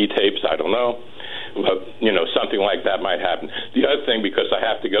the PP tapes, I don't know. But, something like that might happen. The other thing, because I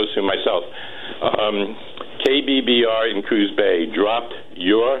have to go through myself, KBBR in Coos Bay dropped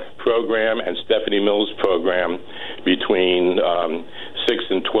your program and Stephanie Mills' program between 6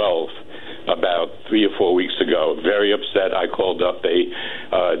 and 12 about 3 or 4 weeks ago. Very upset. I called up. They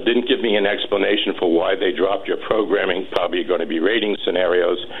didn't give me an explanation for why they dropped your programming, probably going to be rating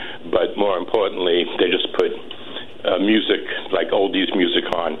scenarios, but more importantly, they just put music, like oldies music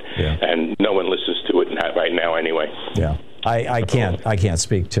on, and no one listens to it right now anyway. Yeah. I can't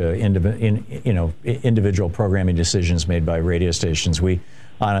speak to individual programming decisions made by radio stations. We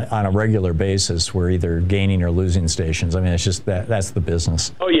on a regular basis, we're either gaining or losing stations. I mean, it's just that's the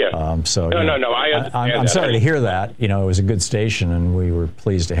business. Oh yeah. So no. I understand I'm sorry to hear that. It was a good station, and we were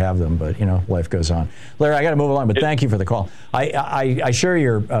pleased to have them. But life goes on. Larry, I got to move along. But thank you for the call. I share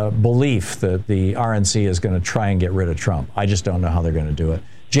your belief that the RNC is going to try and get rid of Trump. I just don't know how they're going to do it.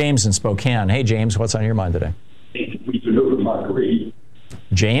 James in Spokane. Hey, James, what's on your mind today?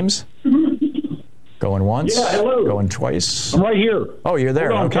 James? Going once? Yeah, hello. Going twice? I'm right here. Oh, you're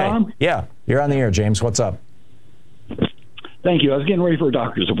there. Hold on, okay. Tom. Yeah, you're on the air, James. What's up? Thank you. I was getting ready for a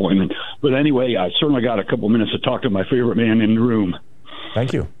doctor's appointment. But anyway, I certainly got a couple minutes to talk to my favorite man in the room.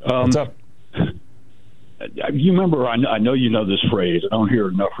 Thank you. What's up? You remember, I know you know this phrase. I don't hear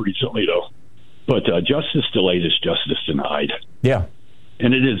it enough recently, though. But justice delayed is justice denied. Yeah.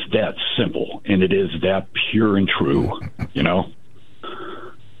 And it is that simple, and it is that pure and true,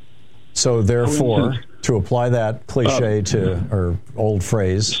 So therefore, to apply that cliche or old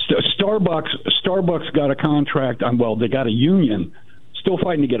phrase, Starbucks got a contract. They got a union, still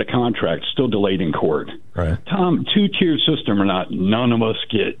fighting to get a contract, still delayed in court. Right. Tom, two-tier system or not, none of us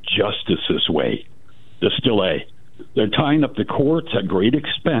get justice this way. This delay. They're tying up the courts at great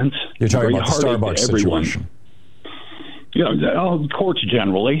expense. You're talking about the Starbucks situation. Courts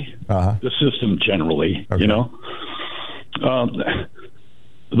generally, the system generally, okay.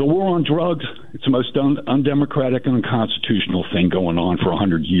 The war on drugs, it's the most undemocratic and unconstitutional thing going on for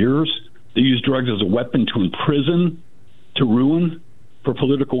 100 years. They use drugs as a weapon to imprison, to ruin, for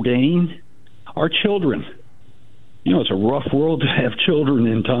political gain. Our children, it's a rough world to have children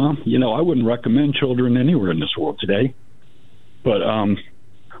in, Tom. I wouldn't recommend children anywhere in this world today. But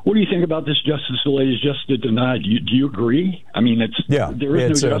what do you think about this justice delay is justice denied? Do you agree? I mean, there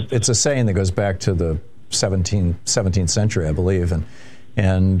is no justice. It's a saying that goes back to the 17th century, I believe, and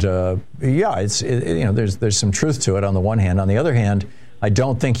there's some truth to it on the one hand. On the other hand, I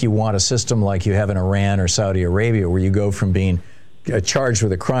don't think you want a system like you have in Iran or Saudi Arabia, where you go from being charged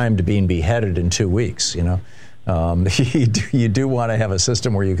with a crime to being beheaded in 2 weeks. You do want to have a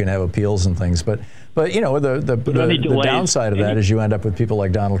system where you can have appeals and things, but the downside of that is you end up with people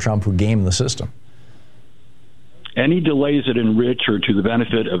like Donald Trump who game the system. Any delays that enrich or to the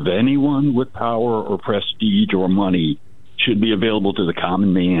benefit of anyone with power or prestige or money should be available to the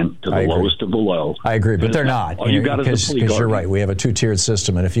common man, to the lowest of the low. I agree, but they're not. Because you're right. We have a two-tiered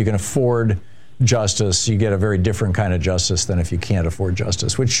system, and if you can afford justice, you get a very different kind of justice than if you can't afford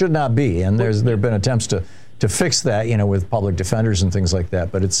justice, which should not be. And there have been attempts to fix that, with public defenders and things like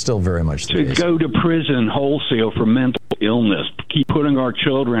that, but it's still very much the case. To go to prison wholesale for mental illness, keep putting our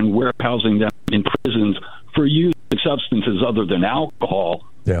children, warehousing them in prisons for using substances other than alcohol.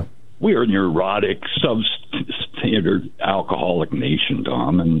 Yeah. We are a neurotic, substandard alcoholic nation,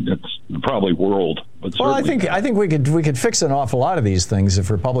 Tom, and it's probably world. But well, I think we could fix an awful lot of these things if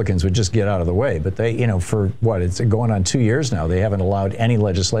Republicans would just get out of the way. But they, for what, it's going on 2 years now, they haven't allowed any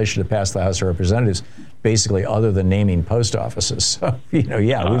legislation to pass the House of Representatives, basically other than naming post offices. So, we've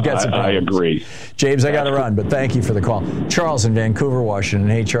got some problems. I agree. James, I got to run, but thank you for the call. Charles in Vancouver, Washington.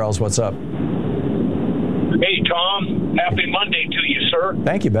 Hey, Charles, what's up? Hey, Tom. Happy Monday to you, sir.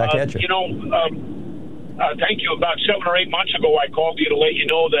 Thank you. Back at you. Thank you. About 7 or 8 months ago, I called you to let you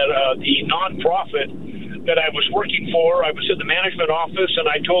know that the nonprofit that I was working for, I was in the management office, and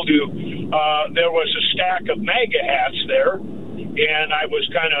I told you there was a stack of MAGA hats there, and I was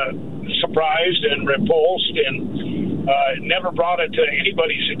kind of surprised and repulsed and never brought it to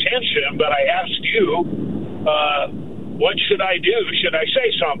anybody's attention, but I asked you, what should I do? Should I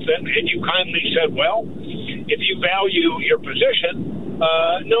say something? And you kindly said, well, if you value your position,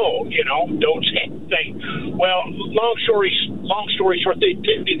 no, don't say anything. Well, long story short, they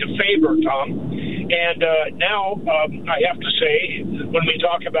did me the favor, Tom. And now I have to say, when we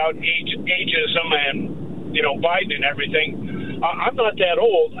talk about ageism and, Biden and everything, I'm not that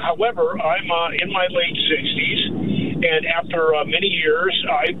old. However, I'm in my late 60s. And after many years,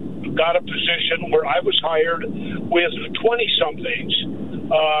 I got a position where I was hired with 20-somethings,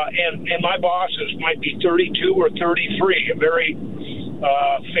 and my bosses might be 32 or 33, a very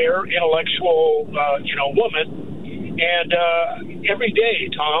fair, intellectual, woman. And every day,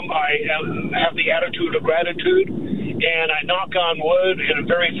 Tom, I have the attitude of gratitude, and I knock on wood, and I'm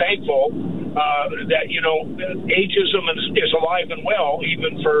very thankful that, ageism is alive and well,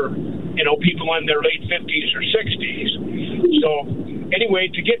 even for, people in their late 50s or 60s. So, anyway,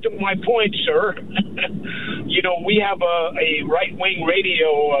 to get to my point, sir, we have a right-wing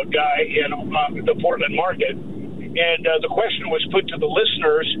radio guy in the Portland market, and the question was put to the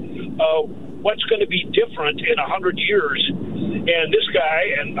listeners, what's going to be different in 100 years? And this guy,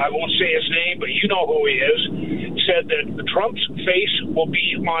 and I won't say his name, but you know who he is, said that Trump's face will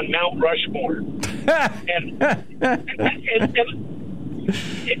be on Mount Rushmore. and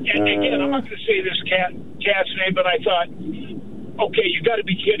again, I'm not going to say this cat's name, but I thought, okay, you got to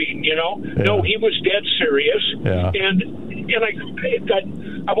be kidding, Yeah. No, he was dead serious. Yeah. And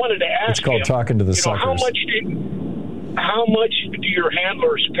I wanted to ask It's called him, talking to the suckers. how much do your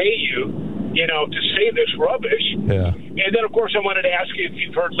handlers pay you, to say this rubbish? Yeah. And then, of course, I wanted to ask you if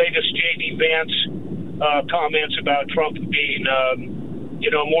you've heard latest J.D. Vance comments about Trump being,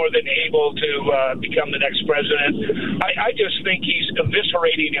 more than able to become the next president. I just think he's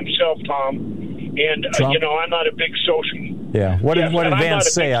eviscerating himself, Tom. And, I'm not a big social... Yeah. What did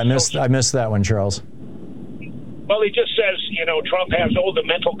Vance say? I missed that one, Charles. Well, he just says, Trump has all the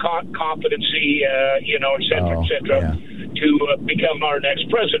mental competency, et cetera, to become our next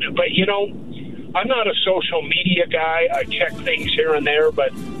president. But, I'm not a social media guy. I check things here and there,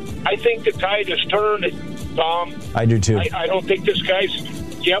 but I think the tide has turned, Tom. I do, too. I don't think this guy's...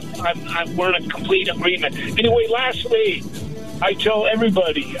 Yep, we're in a complete agreement. Anyway, lastly, I tell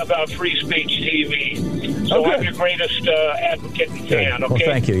everybody about Free Speech TV. So I'm your greatest advocate and fan, okay? Well,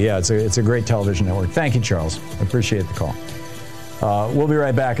 thank you. Yeah, it's a great television network. Thank you, Charles. I appreciate the call. We'll be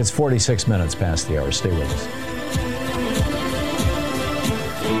right back. It's 46 minutes past the hour. Stay with us.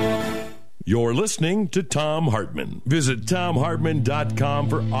 You're listening to Thom Hartmann. Visit ThomHartmann.com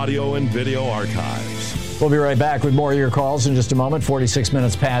for audio and video archives. We'll be right back with more of your calls in just a moment. 46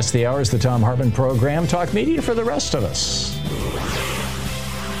 minutes past the hour is the Thom Hartmann program. Talk media for the rest of us.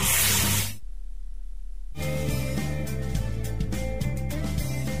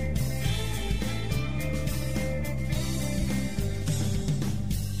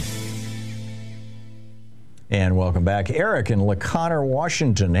 And welcome back. Eric in LaConner,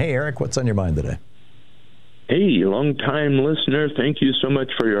 Washington. Hey, Eric, what's on your mind today? Hey, long-time listener, thank you so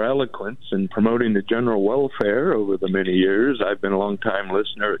much for your eloquence in promoting the general welfare over the many years. I've been a long-time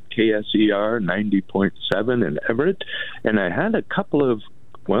listener at KSER 90.7 in Everett, and I had a couple of,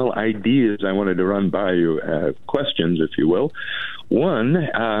 ideas I wanted to run by you, questions, if you will. One,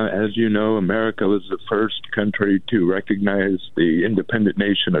 as you know, America was the first country to recognize the independent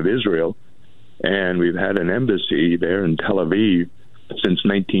nation of Israel, and we've had an embassy there in Tel Aviv since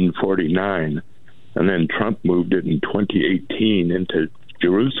 1949. And then Trump moved it in 2018 into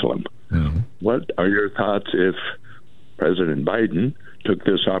Jerusalem. Mm-hmm. What are your thoughts if President Biden took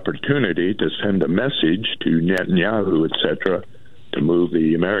this opportunity to send a message to Netanyahu, etc., to move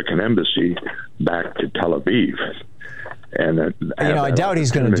the American embassy back to Tel Aviv? And I doubt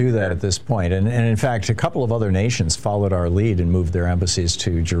he's going to do that at this point. And in fact, a couple of other nations followed our lead and moved their embassies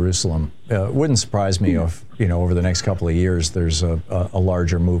to Jerusalem. It wouldn't surprise me if, over the next couple of years, there's a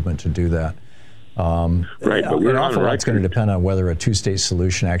larger movement to do that. Right, but an awful lot's going to depend on whether a two-state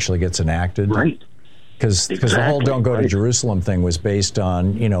solution actually gets enacted. Right. Because the whole "don't go to Jerusalem" thing was based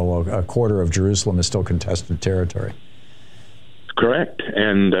on, a quarter of Jerusalem is still contested territory. Correct.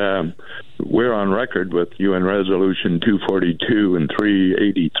 And we're on record with UN Resolution 242 and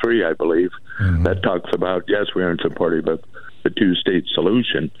 383, I believe, that talks about, yes, we aren't supportive of the two-state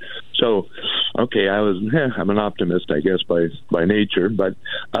solution. So, okay, I'm an optimist, I guess, by nature. But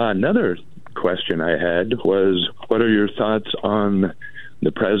another question I had was, what are your thoughts on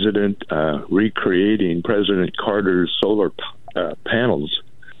the president recreating President Carter's solar panels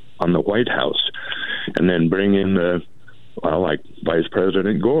on the White House, and then bring in like Vice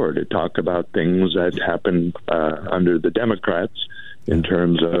President Gore to talk about things that happened under the Democrats in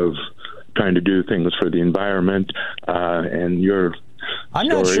terms of trying to do things for the environment, and your I'm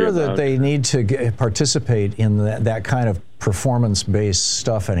not sure that they need to participate in that kind of performance-based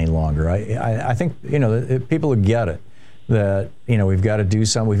stuff any longer. I think, people would get it, that, we've got to do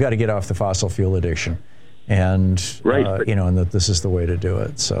something. We've got to get off the fossil fuel addiction. And, and that this is the way to do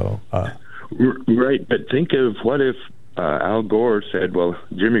it. So, right. But think of what if Al Gore said, well,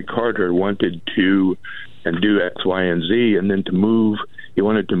 Jimmy Carter wanted to do X, Y, and Z, and then to move he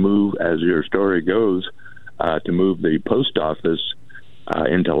wanted to move, as your story goes, to move the post office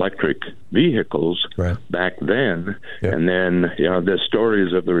into electric vehicles back then. Yep. And then, the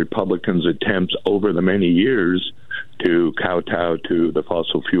stories of the Republicans' attempts over the many years to kowtow to the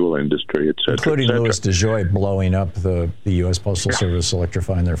fossil fuel industry, et cetera, including Louis DeJoy blowing up the U.S. Postal Service,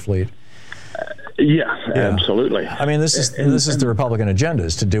 electrifying their fleet. Yeah, absolutely. I mean, this is the Republican agenda,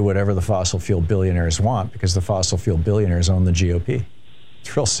 is to do whatever the fossil fuel billionaires want, because the fossil fuel billionaires own the GOP.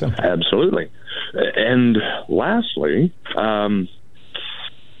 It's real simple. Absolutely. And lastly,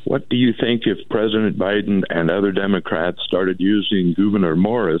 what do you think if President Biden and other Democrats started using Gouverneur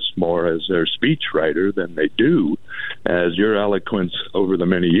Morris more as their speechwriter than they do as your eloquence over the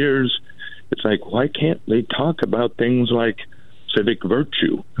many years? It's like, why can't they talk about things like civic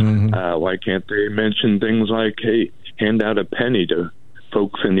virtue? Why can't they mention things like, hey, hand out a penny to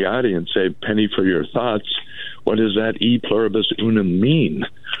folks in the audience, say, penny for your thoughts? What does that e pluribus unum mean?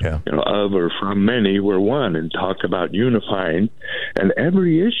 Of or from many, we're one, and talk about unifying. And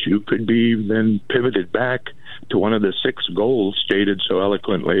every issue could be then pivoted back to one of the 6 goals stated so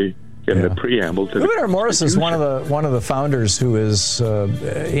eloquently in the preamble to Gouverneur Morris is one of the founders who is,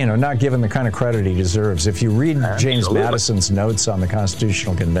 not given the kind of credit he deserves. If you read James Madison's notes on the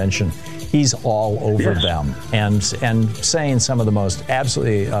Constitutional Convention, he's all over them and saying some of the most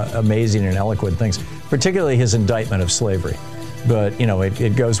absolutely amazing and eloquent things, particularly his indictment of slavery. But,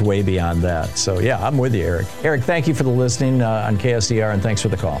 it goes way beyond that. So, I'm with you, Eric. Eric, thank you for the listening on KSDR, and thanks for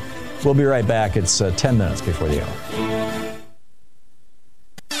the call. We'll be right back. It's 10 minutes before the hour.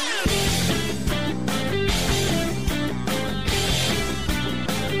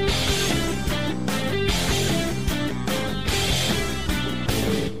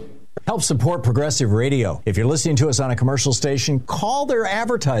 Help support progressive radio. If you're listening to us on a commercial station, call their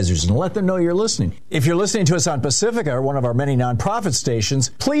advertisers and let them know you're listening. If you're listening to us on Pacifica, or one of our many nonprofit stations,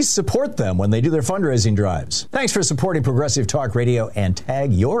 please support them when they do their fundraising drives. Thanks for supporting progressive talk radio, and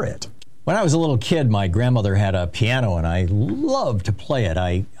tag you're it. When I was a little kid, my grandmother had a piano, and I loved to play it.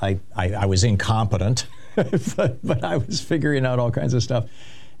 I was incompetent, but I was figuring out all kinds of stuff.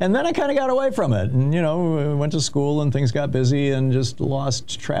 And then I kind of got away from it and, went to school and things got busy and just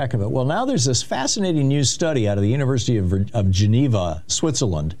lost track of it. Well, now there's this fascinating new study out of the University of Geneva,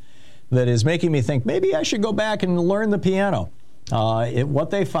 Switzerland, that is making me think maybe I should go back and learn the piano.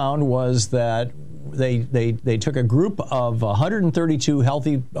 What they found was that they took a group of 132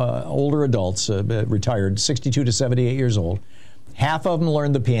 healthy older adults, retired, 62 to 78 years old. Half of them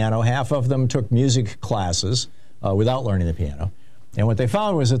learned the piano. Half of them took music classes without learning the piano. And what they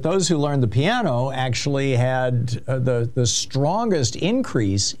found was that those who learned the piano actually had the strongest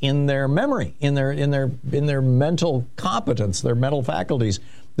increase in their memory, in their mental competence, their mental faculties.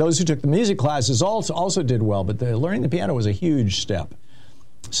 Those who took the music classes also did well, but learning the piano was a huge step.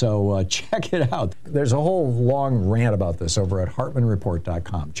 So check it out. There's a whole long rant about this over at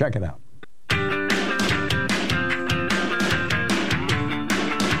HartmannReport.com. Check it out.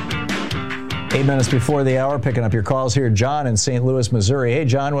 8 minutes before the hour, picking up your calls here. John in St. Louis, Missouri. Hey,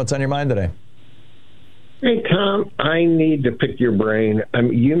 John, what's on your mind today? Hey, Tom, I need to pick your brain.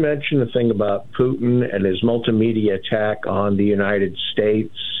 You mentioned a thing about Putin and his multimedia attack on the United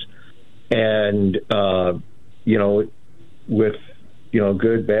States. And, with,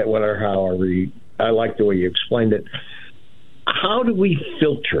 good, bad, whatever, however. I like the way you explained it. How do we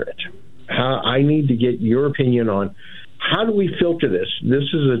filter it? I need to get your opinion on how do we filter this? This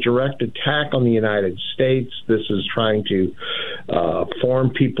is a direct attack on the United States. This is trying to form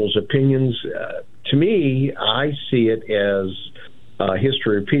people's opinions. To me, I see it as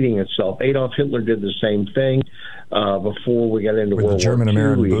history repeating itself. Adolf Hitler did the same thing before we got into World War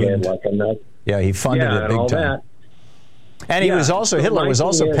II. He had he funded it big time. And Hitler was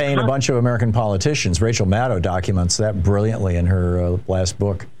also paying a bunch of American politicians. Rachel Maddow documents that brilliantly in her last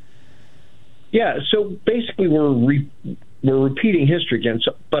book. Yeah, so basically we're repeating history again.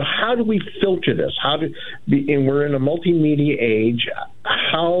 But how do we filter this? And we're in a multimedia age.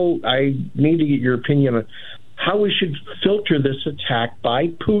 I need to get your opinion on how we should filter this attack by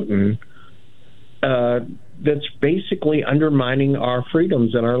Putin that's basically undermining our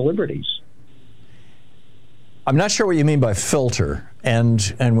freedoms and our liberties. I'm not sure what you mean by filter.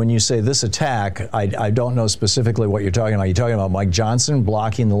 And when you say this attack, I don't know specifically what you're talking about. Are you talking about Mike Johnson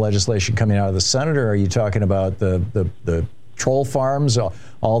blocking the legislation coming out of the Senate, or are you talking about the troll farms,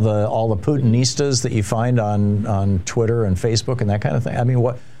 all the Putinistas that you find on Twitter and Facebook and that kind of thing? I mean,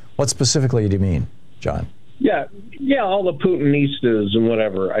 what specifically do you mean, John? Yeah, all the Putinistas and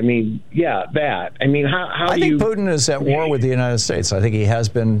whatever. I mean, that. I mean, how I think Putin is at war with the United States. I think he has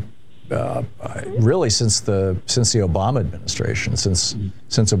been really since the Obama administration, since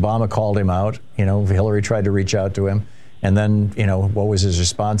Obama called him out. Hillary tried to reach out to him, and then what was his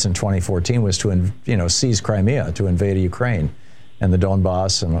response in 2014 was to seize Crimea, to invade Ukraine, and the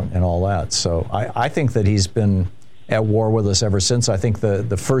Donbass and all that. So I think that he's been at war with us ever since. I think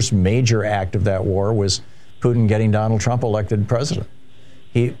the first major act of that war was Putin getting Donald Trump elected president.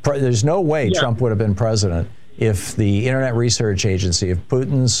 There's no way Trump would have been president if the Internet Research Agency, if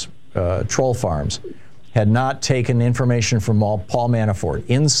Putin's troll farms had not taken information from Paul Manafort,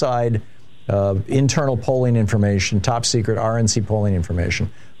 inside internal polling information, top secret RNC polling information,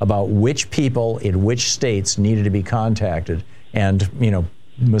 about which people in which states needed to be contacted and,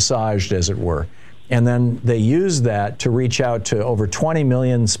 massaged, as it were. And then they used that to reach out to over 20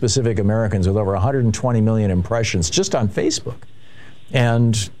 million specific Americans with over 120 million impressions just on Facebook.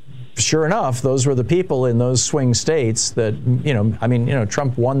 And sure enough, those were the people in those swing states that,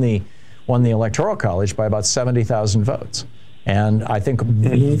 Trump won the Electoral College by about 70,000 votes. And I think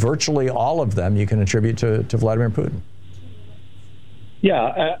virtually all of them you can attribute to Vladimir Putin.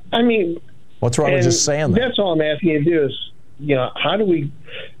 Yeah, what's wrong with just saying that? That's all I'm asking you to do is, how do we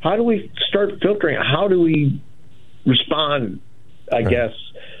start filtering? How do we respond, I guess,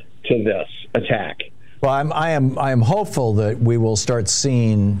 to this attack? Well, I am hopeful that we will start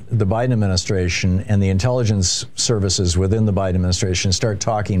seeing the Biden administration and the intelligence services within the Biden administration start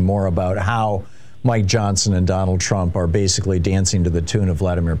talking more about how Mike Johnson and Donald Trump are basically dancing to the tune of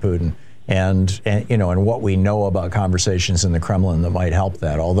Vladimir Putin, and what we know about conversations in the Kremlin that might help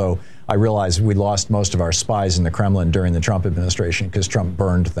that. Although I realize we lost most of our spies in the Kremlin during the Trump administration because Trump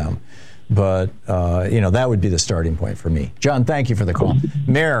burned them. But, that would be the starting point for me. John, thank you for the call.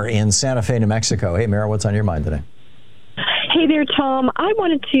 Mayor in Santa Fe, New Mexico. Hey, Mayor, what's on your mind today? Hey there, Tom. I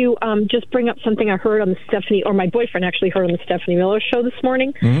wanted to just bring up something I heard on my boyfriend actually heard on the Stephanie Miller show this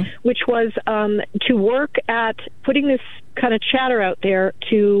morning, which was to work at putting this kind of chatter out there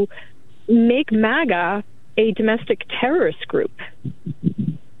to make MAGA a domestic terrorist group.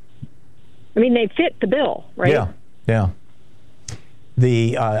 I mean, they fit the bill, right? Yeah.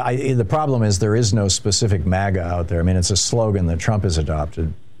 The problem is there is no specific MAGA out there. I mean, it's a slogan that Trump has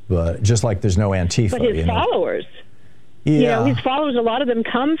adopted, but just like there's no Antifa. But his followers, his followers, a lot of them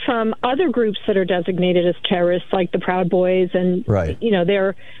come from other groups that are designated as terrorists, like the Proud Boys, and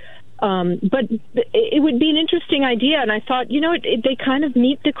they're. But it would be an interesting idea, and I thought, they kind of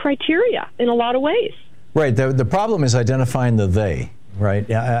meet the criteria in a lot of ways. Right. The problem is identifying the they.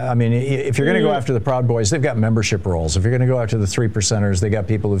 Right. I mean, if you're going to go after the Proud Boys, they've got membership rolls. If you're going to go after the 3%ers, they got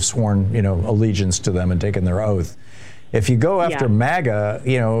people who've sworn, allegiance to them and taken their oath. If you go after MAGA,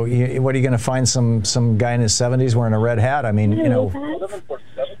 what are you going to find? Some guy in his 70s wearing a red hat? I mean, I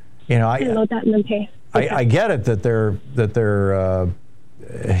get it that they're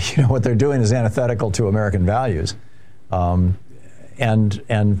what they're doing is antithetical to American values. And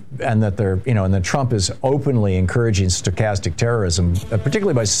that they're, and that Trump is openly encouraging stochastic terrorism,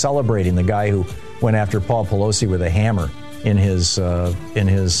 particularly by celebrating the guy who went after Paul Pelosi with a hammer in his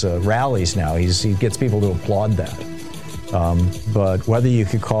rallies. Now he gets people to applaud that. But whether you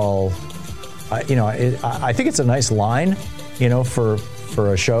could call, I think it's a nice line,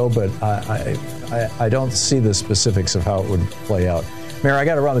 for a show, but I don't see the specifics of how it would play out. Mayor, I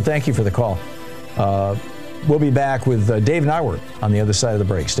got to run, but thank you for the call. We'll be back with Dave Nyworth on the other side of the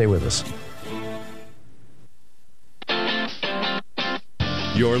break. Stay with us.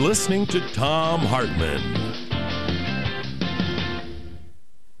 You're listening to Thom Hartmann.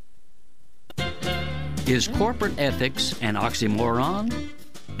 Is corporate ethics an oxymoron?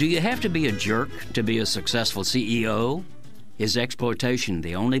 Do you have to be a jerk to be a successful CEO? Is exploitation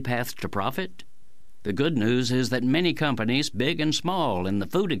the only path to profit? The good news is that many companies, big and small, in the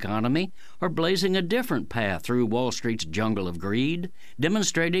food economy are blazing a different path through Wall Street's jungle of greed,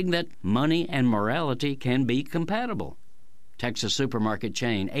 demonstrating that money and morality can be compatible. Texas supermarket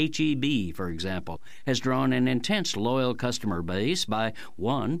chain H-E-B, for example, has drawn an intense loyal customer base by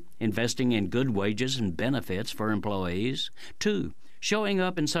 1. Investing in good wages and benefits for employees, 2. Showing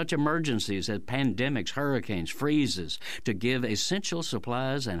up in such emergencies as pandemics, hurricanes, freezes to give essential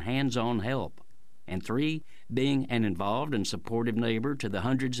supplies and hands-on help, and 3, being an involved and supportive neighbor to the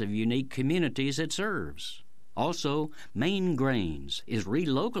hundreds of unique communities it serves. Also, Maine Grains is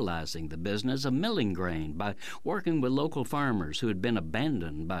relocalizing the business of milling grain by working with local farmers who had been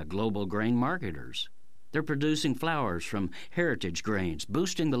abandoned by global grain marketers. They're producing flours from heritage grains,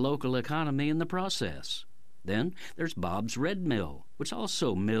 boosting the local economy in the process. Then there's Bob's Red Mill, which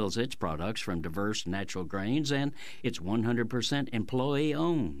also mills its products from diverse natural grains, and it's 100%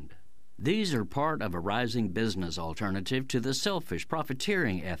 employee-owned. These are part of a rising business alternative to the selfish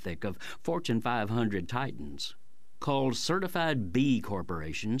profiteering ethic of Fortune 500 titans. Called certified B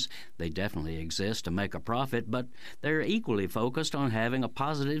corporations, they definitely exist to make a profit, but they're equally focused on having a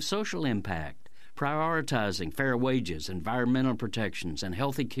positive social impact, prioritizing fair wages, environmental protections, and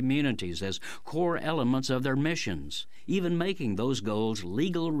healthy communities as core elements of their missions, even making those goals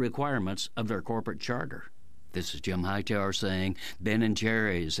legal requirements of their corporate charter. This is Jim Hightower saying Ben &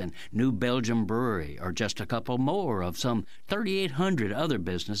 Jerry's and New Belgium Brewery are just a couple more of some 3,800 other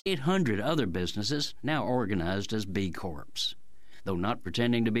businesses now organized as B Corps. Though not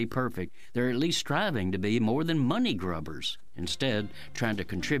pretending to be perfect, they're at least striving to be more than money grubbers, instead trying to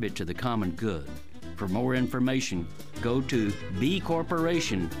contribute to the common good. For more information, go to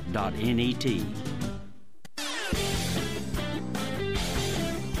bcorporation.net.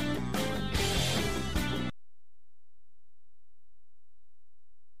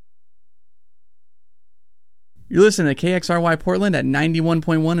 You're listening to KXRY Portland at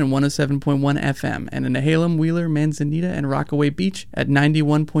 91.1 and 107.1 FM, and in Nehalem, Wheeler, Manzanita, and Rockaway Beach at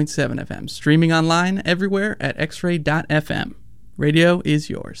 91.7 FM. Streaming online everywhere at xray.fm. Radio is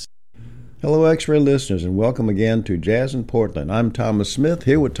yours. Hello, X-Ray listeners, and welcome again to Jazz in Portland. I'm Thomas Smith,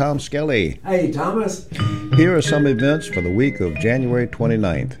 here with Tom Skelly. Hey, Thomas. Here are some events for the week of January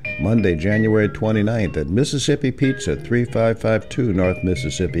 29th. Monday, January 29th at Mississippi Pizza, 3552 North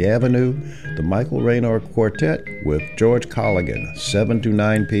Mississippi Avenue, the Michael Raynor Quartet with George Colligan, 7 to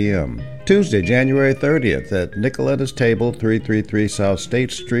 9 p.m. Tuesday, January 30th at Nicoletta's Table, 333 South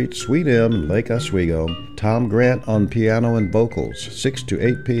State Street, Suite M, Lake Oswego. Tom Grant on piano and vocals, 6 to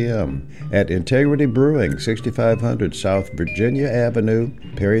 8 p.m. At Integrity Brewing, 6500 South Virginia Avenue,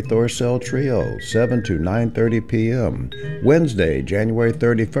 Perry Thorcell Trio, 7 to 9:30 p.m. Wednesday, January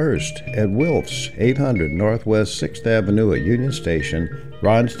 31st at Wilf's, 800 Northwest 6th Avenue at Union Station,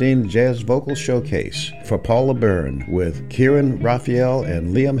 Ronstein Jazz Vocal Showcase for Paula Byrne with Kieran Raphael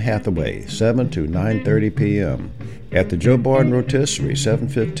and Liam Hathaway, 7 to 9:30 p.m. At the Joe Barton Rotisserie,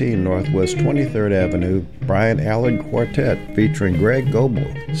 715 Northwest 23rd Avenue, Brian Allard Quartet featuring Greg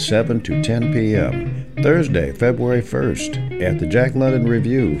Goebel, 7 to 10 p.m. Thursday, February 1st, at the Jack London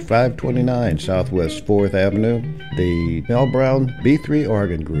Review, 529 Southwest 4th Avenue, the Mel Brown B3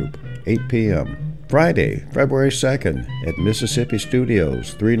 Organ Group, 8 p.m. Friday, February 2nd, at Mississippi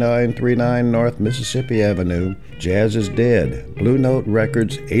Studios, 3939 North Mississippi Avenue, Jazz is Dead, Blue Note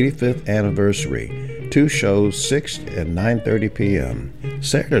Records' 85th anniversary. 2 shows, 6 and 9:30 p.m.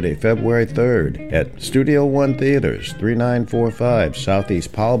 Saturday, February 3rd, at Studio One Theaters, 3945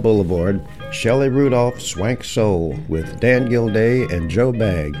 Southeast Powell Boulevard, Shelley Rudolph Swank Soul with Dan Gilday and Joe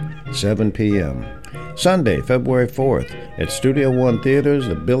Bagg, 7 p.m. Sunday, February 4th, at Studio One Theaters,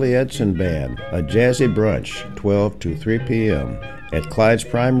 the Billy Edson Band, a jazzy brunch, 12 to 3 p.m. At Clyde's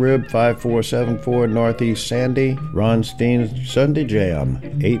Prime Rib, 5474 Northeast Sandy, Ron Steen's Sunday Jam,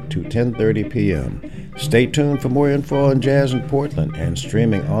 8 to 10:30 p.m. Stay tuned for more info on jazz in Portland and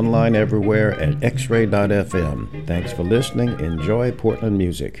streaming online everywhere at xray.fm. Thanks for listening. Enjoy Portland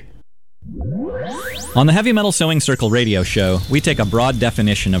music. On the Heavy Metal Sewing Circle radio show, we take a broad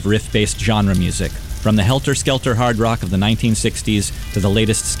definition of riff-based genre music, from the helter-skelter hard rock of the 1960s to the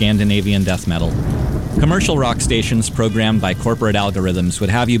latest Scandinavian death metal. Commercial rock stations programmed by corporate algorithms would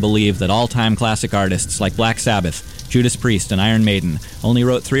have you believe that all-time classic artists like Black Sabbath, Judas Priest, and Iron Maiden only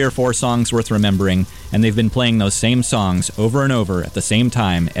wrote 3 or 4 songs worth remembering, and they've been playing those same songs over and over at the same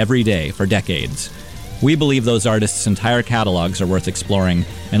time every day for decades. We believe those artists' entire catalogs are worth exploring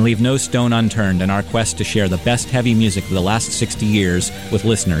and leave no stone unturned in our quest to share the best heavy music of the last 60 years with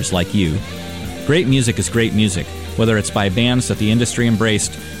listeners like you. Great music is great music, whether it's by bands that the industry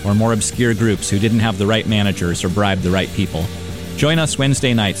embraced or more obscure groups who didn't have the right managers or bribed the right people. Join us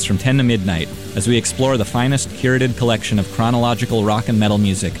Wednesday nights from 10 to midnight as we explore the finest curated collection of chronological rock and metal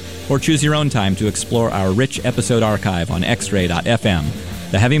music, or choose your own time to explore our rich episode archive on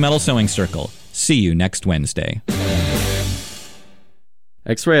xray.fm. The Heavy Metal Sewing Circle. See you next Wednesday.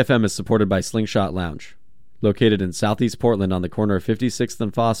 X-Ray FM is supported by Slingshot Lounge. Located in southeast Portland on the corner of 56th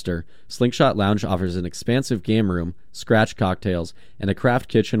and Foster, Slingshot Lounge offers an expansive game room, scratch cocktails, and a craft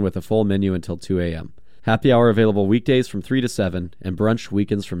kitchen with a full menu until 2 a.m. Happy hour available weekdays from 3 to 7, and brunch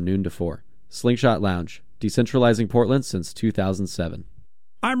weekends from noon to 4. Slingshot Lounge, decentralizing Portland since 2007.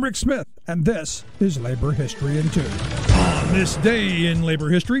 I'm Rick Smith, and this is Labor History in 2. On this day in labor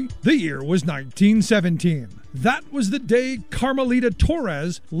history, the year was 1917. That was the day Carmelita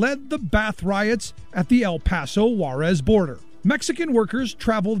Torres led the Bath riots at the El Paso-Juarez border. Mexican workers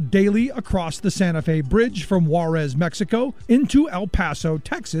traveled daily across the Santa Fe Bridge from Juarez, Mexico, into El Paso,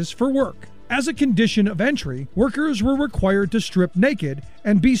 Texas for work. As a condition of entry, workers were required to strip naked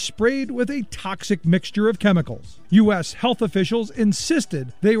and be sprayed with a toxic mixture of chemicals. U.S. health officials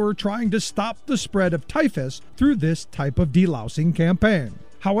insisted they were trying to stop the spread of typhus through this type of delousing campaign.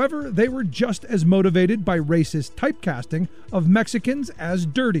 However, they were just as motivated by racist typecasting of Mexicans as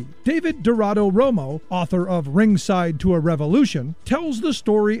dirty. David Dorado Romo, author of Ringside to a Revolution, tells the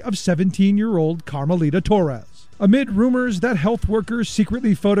story of 17-year-old Carmelita Torres. Amid rumors that health workers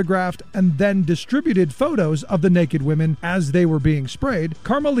secretly photographed and then distributed photos of the naked women as they were being sprayed,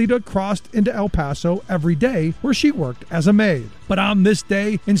 Carmelita crossed into El Paso every day where she worked as a maid. But on this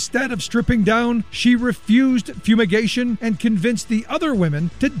day, instead of stripping down, she refused fumigation and convinced the other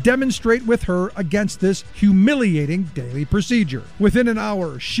women to demonstrate with her against this humiliating daily procedure. Within an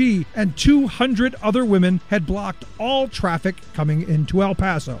hour, she and 200 other women had blocked all traffic coming into El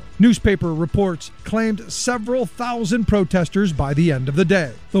Paso. Newspaper reports claimed several thousand protesters by the end of the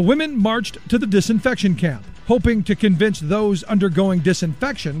day. The women marched to the disinfection camp, hoping to convince those undergoing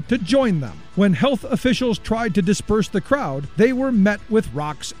disinfection to join them. When health officials tried to disperse the crowd, they were met with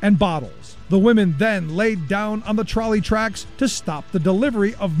rocks and bottles. The women then laid down on the trolley tracks to stop the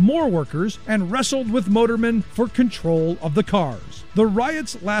delivery of more workers and wrestled with motormen for control of the cars. The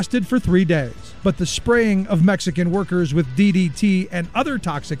riots lasted for 3 days, but the spraying of Mexican workers with DDT and other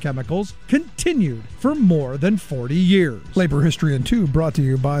toxic chemicals continued for more than 40 years. Labor History in 2 brought to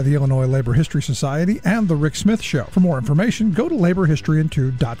you by the Illinois Labor History Society and The Rick Smith Show. For more information, go to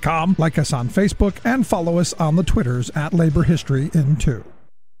laborhistoryin2.com, like us on Facebook, and follow us on the Twitters at Labor History in 2.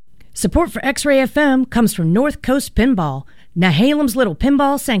 Support for X-Ray FM comes from North Coast Pinball, Nehalem's little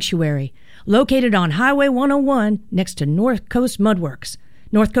pinball sanctuary, located on Highway 101 next to North Coast Mudworks.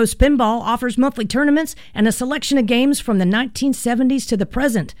 North Coast Pinball offers monthly tournaments and a selection of games from the 1970s to the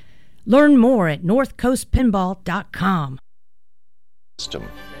present. Learn more at northcoastpinball.com. System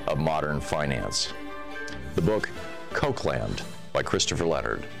of Modern Finance. The book Cokeland by Christopher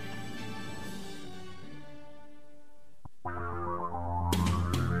Leonard.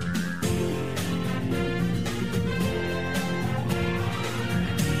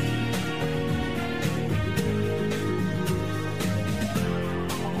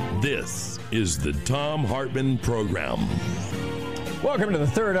 This is the Thom Hartmann Program. Welcome to the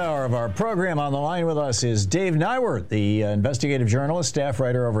third hour of our program. On the line with us is Dave Nywert, the investigative journalist, staff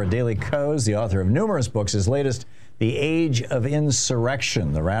writer over at Daily Kos, the author of numerous books. His latest, The Age of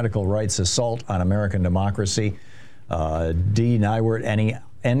Insurrection, The Radical Right's Assault on American Democracy. D. Nywert,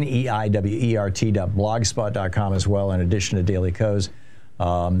 Neiwert.blogspot.com as well, in addition to Daily Kos.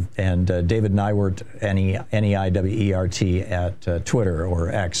 And David Nywert, Neiwert at Twitter or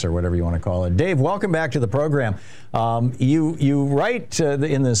X or whatever you want to call it. Dave, welcome back to the program. You write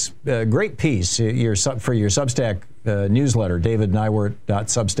in this great piece for your Substack newsletter,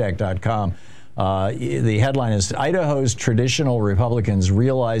 davidnywert.substack.com. The headline is Idaho's traditional Republicans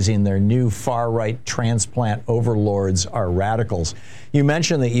realizing their new far-right transplant overlords are radicals. You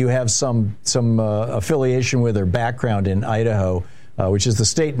mentioned that you have some affiliation with or background in Idaho, which is the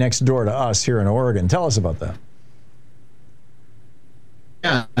state next door to us here in Oregon. Tell us about that.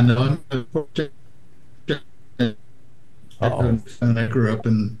 Yeah, no, and I grew up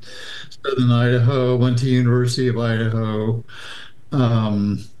in southern Idaho, went to University of Idaho,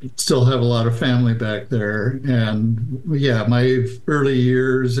 still have a lot of family back there. And yeah, my early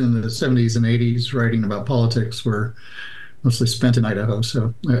years in the 70s and 80s writing about politics were mostly spent in Idaho,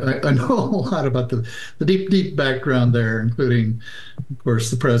 so I know a lot about the deep background there, including, of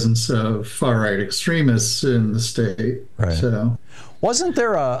course, the presence of far-right extremists in the state. Right. So, wasn't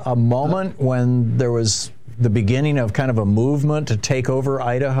there a moment when there was the beginning of kind of a movement to take over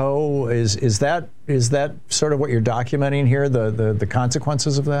Idaho? Is that sort of what you're documenting here, the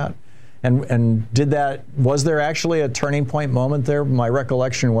consequences of that? And was there actually a turning point moment there? My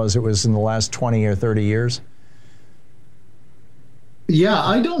recollection was it was in the last 20 or 30 years. Yeah,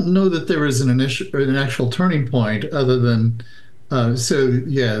 I don't know that there was an actual turning point other than,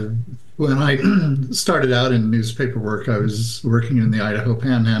 when I started out in newspaper work, I was working in the Idaho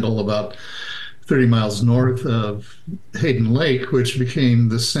Panhandle about 30 miles north of Hayden Lake, which became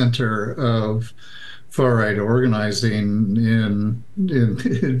the center of far-right organizing in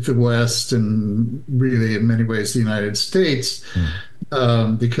the West and really in many ways the United States.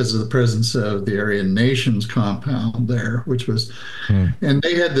 Because of the presence of the Aryan Nations compound there, which was, and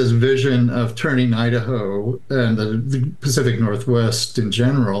they had this vision of turning Idaho and the Pacific Northwest in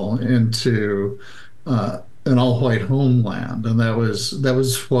general into an all-white homeland, and that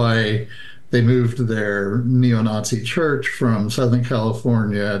was why they moved their neo-Nazi church from Southern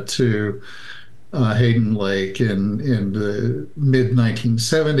California to Hayden Lake in the mid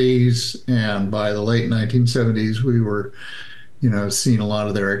 1970s, and by the late 1970s, we were, seeing a lot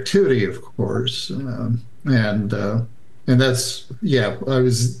of their activity, of course, and that's I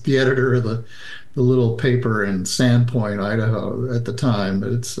was the editor of the little paper in Sandpoint, Idaho, at the time.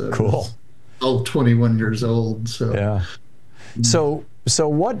 It's cool. All 21 years old. So yeah. So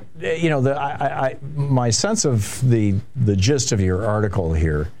what my sense of the gist of your article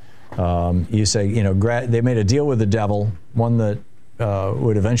here. You say, they made a deal with the devil, one that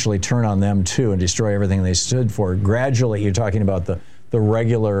would eventually turn on them too and destroy everything they stood for. Gradually, you're talking about the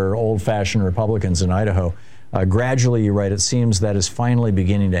regular old-fashioned Republicans in Idaho. Gradually, you write, it seems that is finally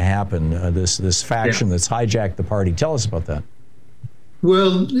beginning to happen, this faction that's hijacked the party. Tell us about that.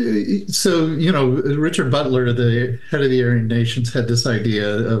 Well, so, Richard Butler, the head of the Aryan Nations, had this idea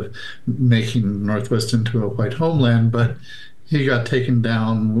of making Northwest into a white homeland, but he got taken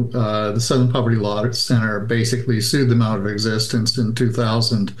down. The Southern Poverty Law Center basically sued them out of existence in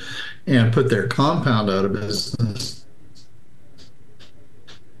 2000 and put their compound out of business.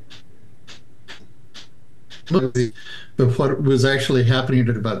 But what was actually happening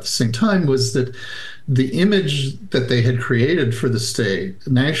at about the same time was that the image that they had created for the state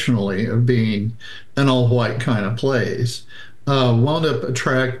nationally of being an all-white kind of place wound up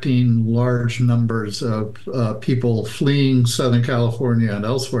attracting large numbers of people fleeing Southern California and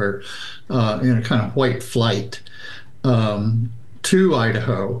elsewhere in a kind of white flight to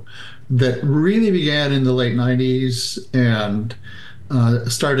Idaho that really began in the late 90s and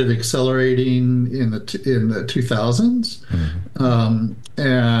started accelerating in the 2000s, and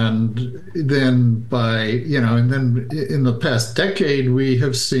then in the past decade we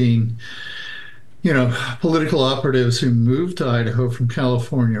have seen political operatives who moved to Idaho from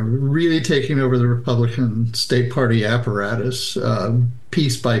California really taking over the Republican state party apparatus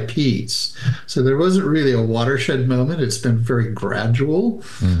piece by piece. So there wasn't really a watershed moment. It's been very gradual,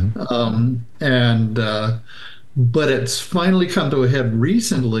 but it's finally come to a head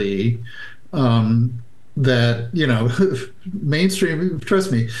recently that,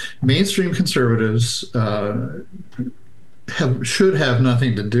 mainstream conservatives should have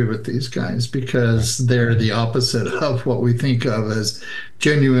nothing to do with these guys because they're the opposite of what we think of as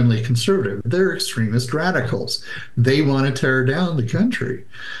genuinely conservative. They're extremist radicals. They want to tear down the country,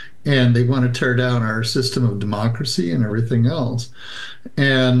 and they want to tear down our system of democracy and everything else.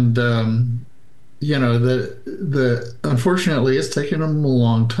 And unfortunately, it's taken them a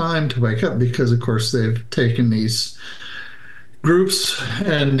long time to wake up because, of course, they've taken these groups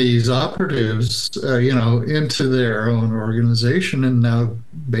and these operatives, into their own organization and now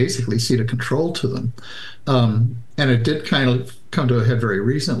basically cede a control to them. And it did kind of come to a head very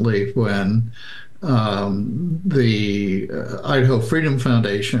recently when the Idaho Freedom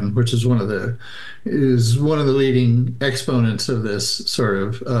Foundation, which is one of the leading exponents of this sort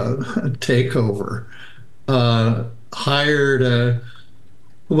of takeover, hired a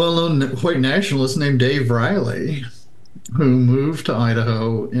well-known white nationalist named Dave Riley, who moved to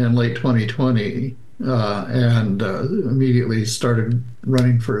Idaho in late 2020 and immediately started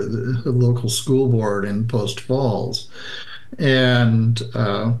running for the local school board in Post Falls. And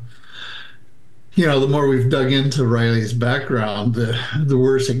the more we've dug into Riley's background, the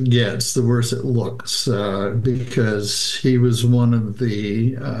worse it gets, the worse it looks, because he was one of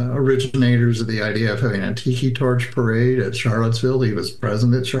the originators of the idea of having a tiki torch parade at Charlottesville. He was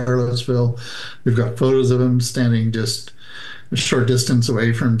present at Charlottesville. We've got photos of him standing just a short distance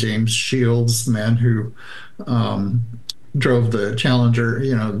away from James Shields, the man who drove the Challenger,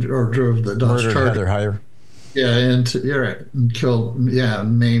 or drove the Dodge Charger. Heather Heyer. Yeah, and killed,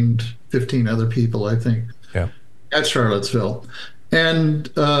 maimed 15 other people, I think, at Charlottesville. And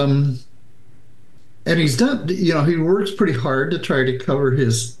he's done, he works pretty hard to try to cover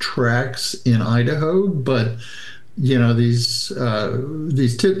his tracks in Idaho, but, these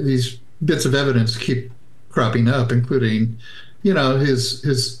bits of evidence keep cropping up, including,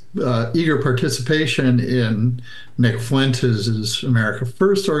 his eager participation in Nick Fuentes' America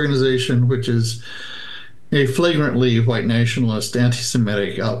First organization, which is a flagrantly white nationalist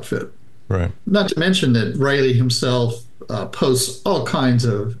anti-Semitic outfit. Right. Not to mention that Riley himself posts all kinds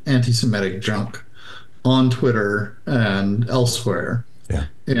of anti-Semitic junk on Twitter and elsewhere, and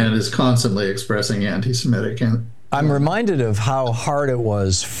is constantly expressing anti-Semitic. And I'm reminded of how hard it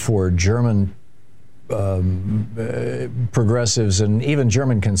was for German progressives and even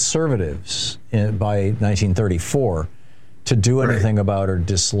German conservatives by 1934 to do anything about or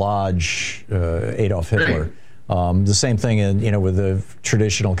dislodge Adolf Hitler. The same thing with the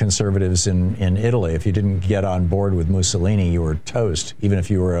traditional conservatives in Italy. If you didn't get on board with Mussolini, you were toast, even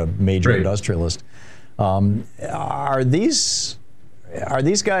if you were a major industrialist. Are these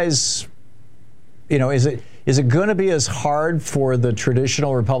guys, is it going to be as hard for the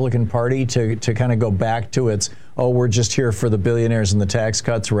traditional Republican Party to kind of go back to its, we're just here for the billionaires and the tax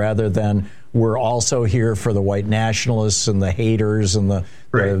cuts, rather than we're also here for the white nationalists and the haters and the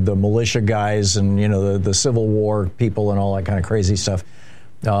militia guys and the Civil War people and all that kind of crazy stuff?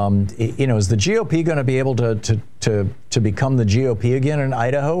 Is the GOP going to be able to become the GOP again in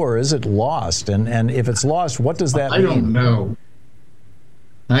Idaho, or is it lost? And if it's lost, what does that mean? I don't know.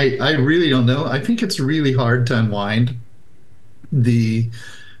 I really don't know. I think it's really hard to unwind the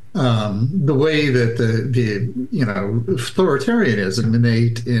way that the authoritarianism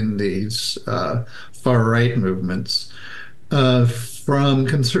innate in these far right movements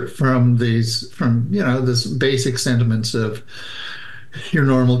from this basic sentiments of your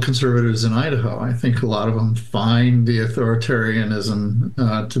normal conservatives in Idaho. I think a lot of them find the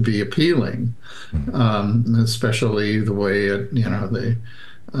authoritarianism to be appealing, especially the way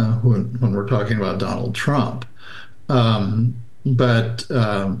when we're talking about Donald Trump. I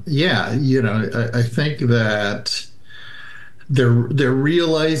think that they're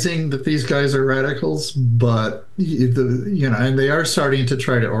realizing that these guys are radicals, but and they are starting to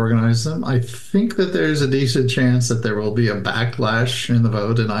try to organize them. I think that there's a decent chance that there will be a backlash in the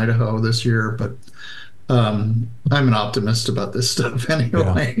vote in Idaho this year, but I'm an optimist about this stuff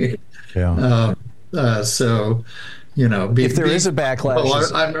anyway. If there is a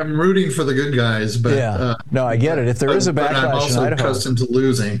backlash, I'm rooting for the good guys, but no, I get it. If there is a backlash I'm also in Idaho, accustomed to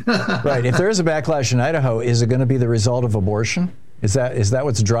losing. right. If there is a backlash in Idaho, is it going to be the result of abortion? Is that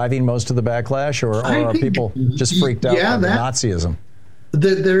what's driving most of the backlash, or are people just freaked out by the Nazism?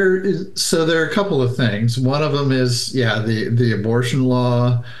 There are a couple of things. One of them is the abortion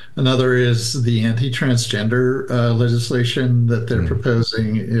law. Another is the anti-transgender legislation that they're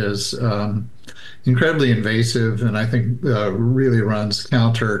proposing is incredibly invasive, and I think really runs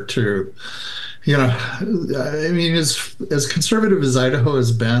counter to, as conservative as Idaho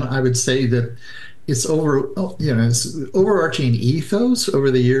has been, I would say that its overarching ethos over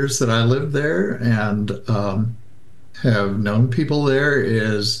the years that I lived there and have known people there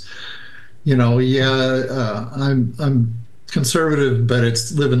is, I'm conservative, but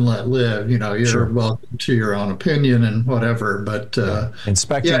it's live and let live. You're welcome to your own opinion and whatever. But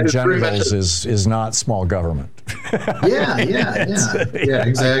inspecting genitals is not small government. Exactly.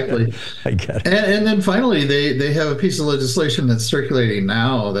 I get it. And then finally, they have a piece of legislation that's circulating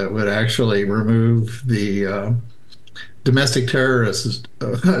now that would actually remove the domestic terrorist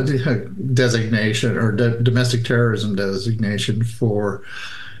designation or domestic terrorism designation for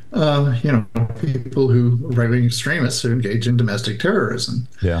people who right-wing extremists who engage in domestic terrorism.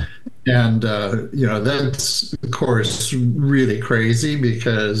 And that's of course really crazy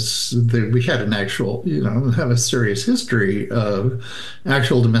because we had an actual have a serious history of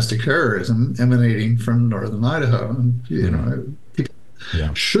actual domestic terrorism emanating from northern Idaho, and people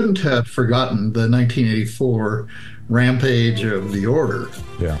shouldn't have forgotten the 1984 rampage of the Order.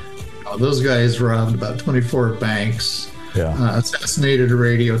 Those guys robbed about 24 banks. Assassinated a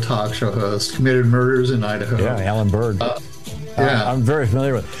radio talk show host, committed murders in Idaho. Alan Berg. I'm very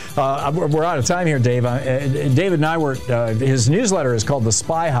familiar with. We're out of time here, Dave. David Nywert, his newsletter is called The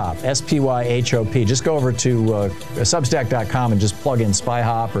Spy Hop, SPYHOP. Just go over to Substack.com and just plug in Spy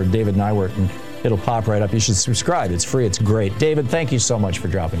Hop or David Nywert, and it'll pop right up. You should subscribe. It's free. It's great. David, thank you so much for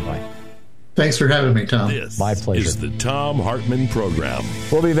dropping by. Thanks for having me, Tom. My pleasure. This is the Thom Hartmann Program.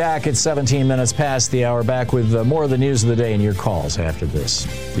 We'll be back at 17 minutes past the hour, back with more of the news of the day and your calls after this.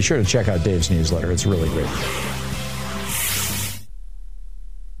 Be sure to check out Dave's newsletter. It's really great.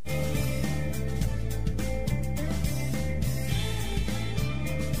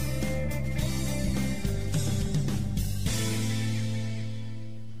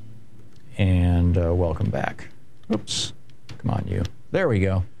 And welcome back. Oops. Come on, you. There we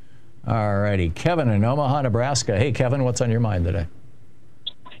go. All righty. Kevin in Omaha, Nebraska. Hey, Kevin, what's on your mind today?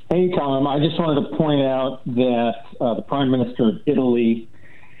 Hey, Tom. I just wanted to point out that the Prime Minister of Italy,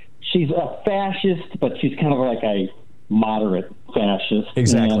 she's a fascist, but she's kind of like a moderate fascist.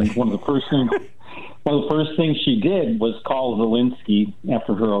 Exactly. And one of the first things she did was call Zelensky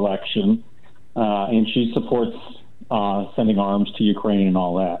after her election, and she supports sending arms to Ukraine and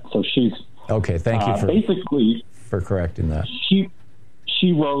all that. So she's okay. Thank you for correcting that.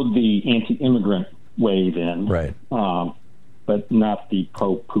 She rode the anti-immigrant wave in, right? But not the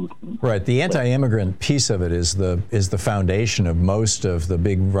pro-Putin. Right. The anti-immigrant piece of it is the foundation of most of the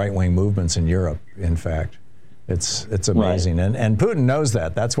big right-wing movements in Europe. In fact, It's amazing. Right. And Putin knows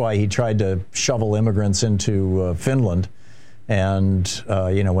that. That's why he tried to shovel immigrants into Finland. And,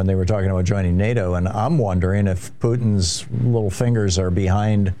 when they were talking about joining NATO, and I'm wondering if Putin's little fingers are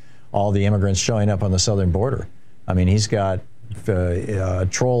behind all the immigrants showing up on the southern border. I mean, he's got a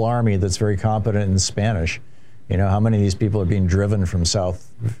troll army that's very competent in Spanish. How many of these people are being driven from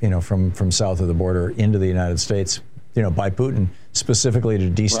south, from south of the border into the United States, by Putin, specifically to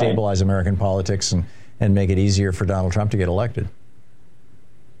destabilize American politics and make it easier for Donald Trump to get elected.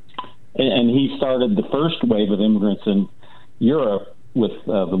 And he started the first wave of immigrants in Europe with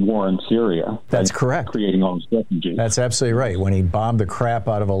the war in Syria. That's correct. Creating all these refugees. That's absolutely right. When he bombed the crap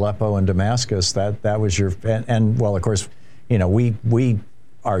out of Aleppo and Damascus, that was your... And well, of course, we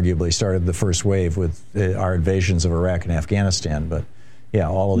arguably started the first wave with our invasions of Iraq and Afghanistan. But, yeah,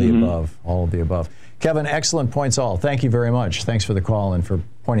 all of the above. All of the above. Kevin, excellent points all. Thank you very much. Thanks for the call and for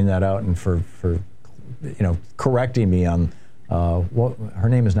pointing that out and for correcting me on... what her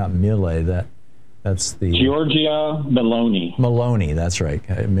name is not Millet. That's the... Giorgia Meloni. Meloni, that's right.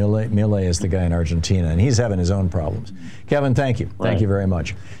 Millet is the guy in Argentina, and he's having his own problems. Kevin, thank you. Right. Thank you very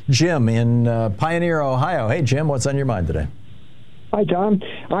much. Jim in Pioneer, Ohio. Hey, Jim, what's on your mind today? Hi, Tom.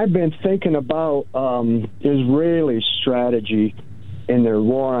 I've been thinking about Israeli strategy in their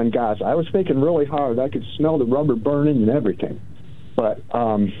war on Gaza. I was thinking really hard. I could smell the rubber burning and everything. But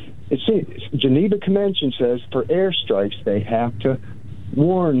it seems Geneva Convention says for airstrikes, they have to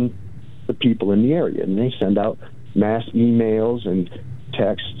warn the people in the area, and they send out mass emails and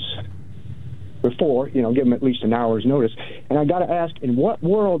texts before, give them at least an hour's notice. And I got to ask, in what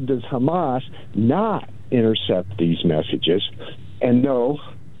world does Hamas not intercept these messages and know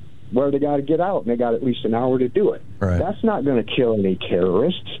where they got to get out, and they got at least an hour to do it? Right. That's not going to kill any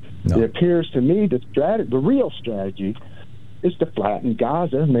terrorists. No. It appears to me the real strategy is to flatten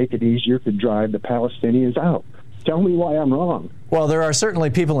Gaza, make it easier to drive the Palestinians out. Tell me why I'm wrong. Well, there are certainly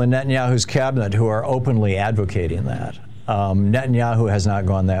people in Netanyahu's cabinet who are openly advocating that. Netanyahu has not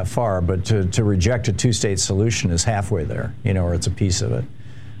gone that far, but to reject a two-state solution is halfway there, or it's a piece of it.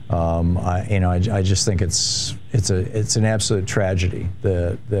 I just think it's an absolute tragedy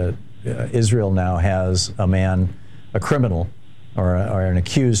that Israel now has a criminal or an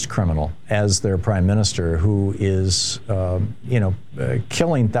accused criminal as their prime minister who is,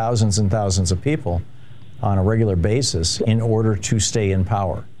 killing thousands and thousands of people on a regular basis in order to stay in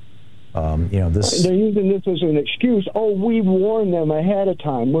power. This... They're using this as an excuse. Oh, we warned them ahead of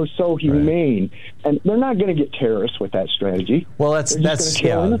time. We're so humane. Right. And they're not going to get terrorists with that strategy. Well, that's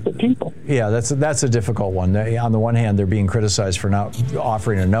innocent people. Yeah, that's a difficult one. On the one hand, they're being criticized for not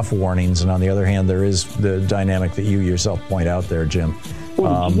offering enough warnings, and on the other hand, there is the dynamic that you yourself point out there, Jim.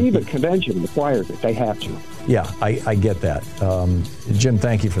 Well, the Geneva Convention requires it. They have to. Yeah, I get that. Jim,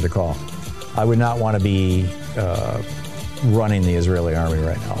 thank you for the call. I would not want to be running the Israeli army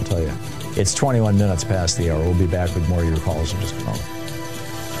right now, I'll tell you. It's 21 minutes past the hour. We'll be back with more of your calls in just a moment.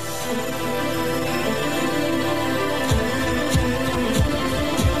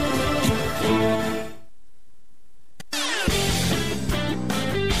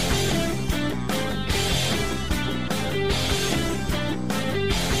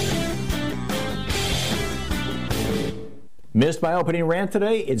 Missed my opening rant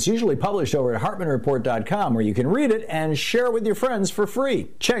today? It's usually published over at HartmannReport.com, where you can read it and share it with your friends for free.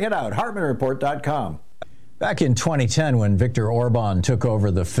 Check it out, HartmannReport.com. Back in 2010, when Viktor Orban took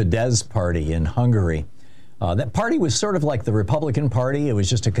over the Fidesz party in Hungary, that party was sort of like the Republican Party. It was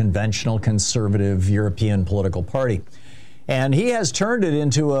just a conventional conservative European political party. And he has turned it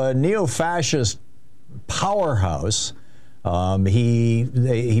into a neo-fascist powerhouse.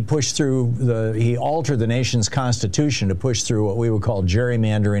 He pushed through he altered the nation's constitution to push through what we would call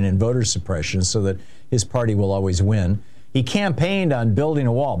gerrymandering and voter suppression so that his party will always win. He campaigned on building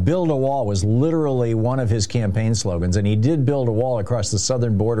a wall. Build a wall was literally one of his campaign slogans, and he did build a wall across the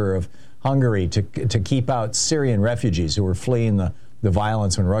southern border of Hungary to keep out Syrian refugees who were fleeing the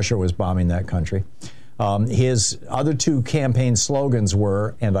violence when Russia was bombing that country. His other two campaign slogans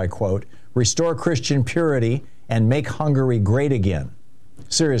were, and I quote, "Restore Christian purity and make Hungary great again."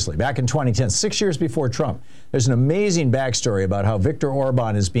 Seriously, back in 2010, 6 years before Trump. There's an amazing backstory about how Viktor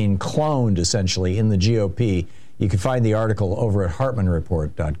Orban is being cloned, essentially, in the GOP. You can find the article over at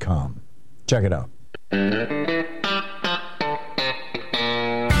HartmannReport.com. Check it out.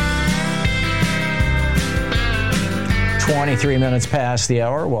 23 minutes past the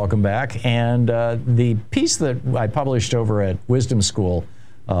hour. Welcome back. And the piece that I published over at Wisdom School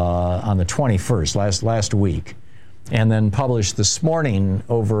on the 21st, last week, and then published this morning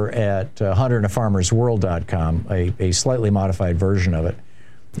over at hunterandfarmersworld.com, a slightly modified version of it,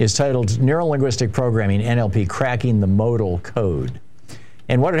 is titled Neuro-Linguistic Programming, NLP, Cracking the Modal Code.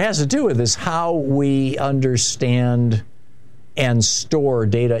 And what it has to do with is how we understand and store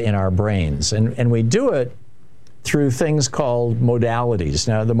data in our brains. And we do it through things called modalities.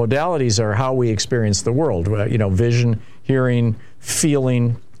 Now, the modalities are how we experience the world. Vision, hearing,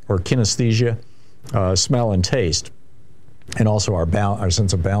 feeling, or kinesthesia, smell and taste, and also our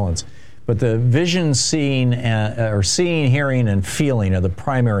sense of balance. But the vision, seeing, hearing, and feeling are the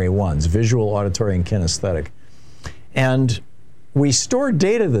primary ones: visual, auditory, and kinesthetic. And we store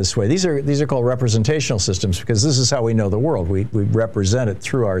data this way. These are called representational systems because this is how we know the world. We represent it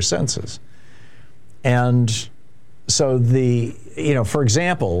through our senses. And so for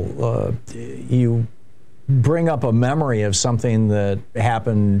example, you bring up a memory of something that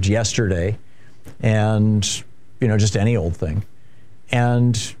happened yesterday, and just any old thing,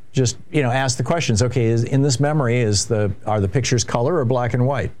 and just ask the questions. Okay, in this memory, are the pictures color or black and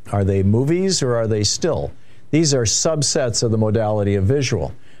white? Are they movies or are they still? These are subsets of the modality of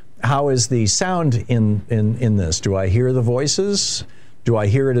visual. How is the sound in this? Do I hear the voices? Do I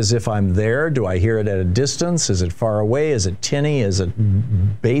hear it as if I'm there? Do I hear it at a distance? Is it far away? Is it tinny? Is it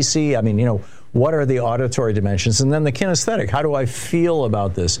bassy? What are the auditory dimensions? And then the kinesthetic. How do I feel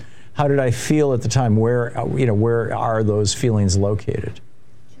about this? How did I feel at the time? Where are those feelings located?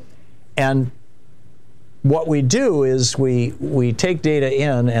 And what we do is we take data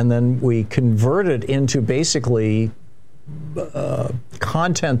in and then we convert it into basically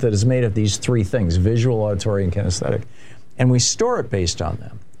content that is made of these three things: visual, auditory, and kinesthetic. And we store it based on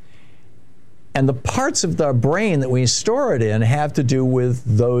them. And the parts of the brain that we store it in have to do with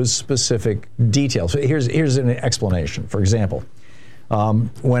those specific details. So here's an explanation. For example,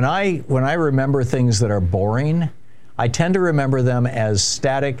 when I remember things that are boring, I tend to remember them as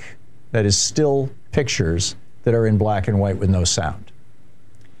static, that is, still pictures that are in black and white with no sound.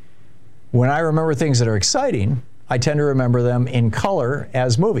 When I remember things that are exciting, I tend to remember them in color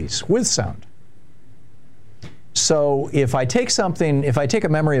as movies with sound. So if I take a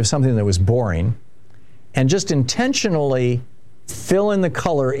memory of something that was boring and just intentionally fill in the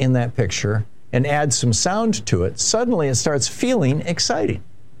color in that picture and add some sound to it, suddenly it starts feeling exciting.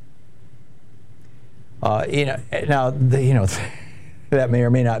 That may or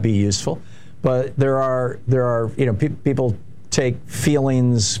may not be useful, but there are people take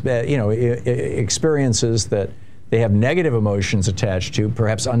feelings, experiences that they have negative emotions attached to,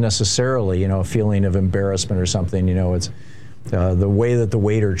 perhaps unnecessarily, a feeling of embarrassment or something. It's the way that the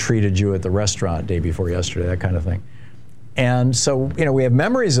waiter treated you at the restaurant day before yesterday, that kind of thing. And so, we have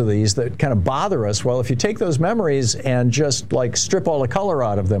memories of these that kind of bother us. Well, if you take those memories and just strip all the color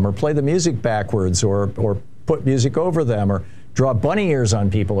out of them, or play the music backwards, or put music over them, or draw bunny ears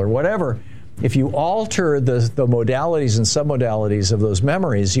on people, or whatever, if you alter the modalities and submodalities of those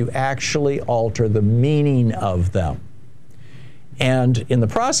memories, you actually alter the meaning of them. And in the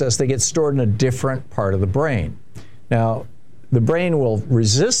process, they get stored in a different part of the brain. Now, the brain will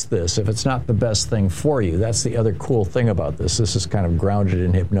resist this if it's not the best thing for you. That's the other cool thing about this. This is kind of grounded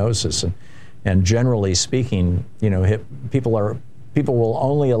in hypnosis. And generally speaking, people will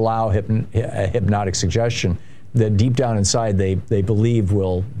only allow hypnotic suggestion that deep down inside they believe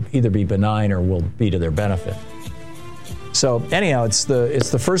will either be benign or will be to their benefit. So anyhow, it's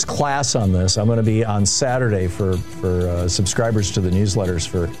the first class on this. I'm going to be on Saturday for subscribers to the newsletters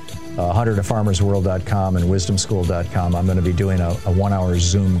for huntertofarmersworld.com and wisdomschool.com. I'm going to be doing a 1-hour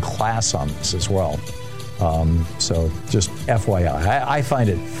Zoom class on this as well. So just FYI, I find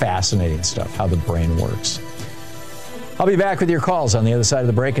it fascinating stuff, how the brain works. I'll be back with your calls on the other side of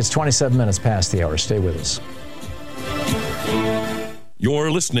the break. It's 27 minutes past the hour. Stay with us. You're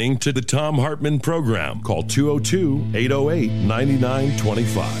listening to the Thom Hartmann Program. Call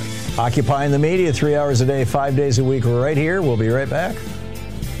 202-808-9925. Occupying the media 3 hours a day, 5 days a week. We're right here. We'll be right back.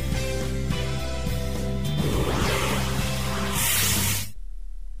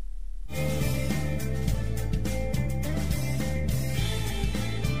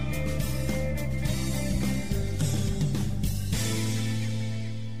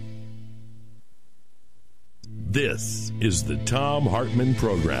 This is the Thom Hartmann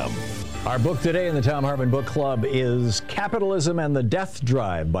Program. Our book today in the Thom Hartmann Book Club is Capitalism and the Death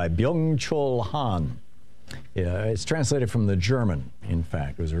Drive by Byung-Chul Han. It's translated from the German, in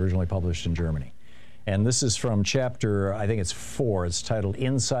fact. It was originally published in Germany. And this is from chapter, I think it's 4. It's titled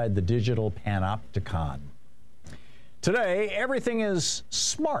Inside the Digital Panopticon. Today, everything is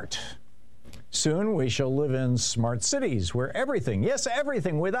smart. Soon we shall live in smart cities where everything, yes,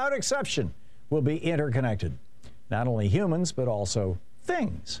 everything without exception, will be interconnected. Not only humans, but also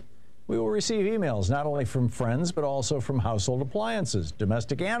things. We will receive emails not only from friends, but also from household appliances,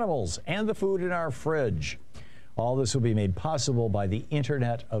 domestic animals, and the food in our fridge. All this will be made possible by the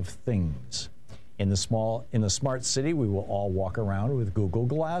Internet of Things. In the smart city, we will all walk around with Google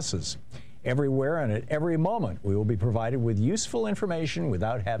Glasses. Everywhere and at every moment, we will be provided with useful information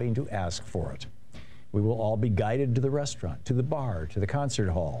without having to ask for it. We will all be guided to the restaurant, to the bar, to the concert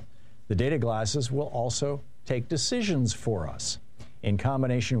hall. The data glasses will also take decisions for us. In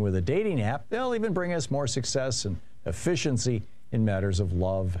combination with a dating app, they'll even bring us more success and efficiency in matters of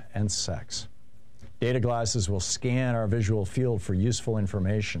love and sex. Data glasses will scan our visual field for useful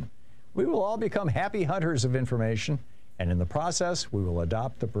information. We will all become happy hunters of information, and in the process, we will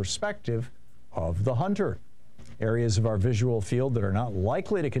adopt the perspective of the hunter. Areas of our visual field that are not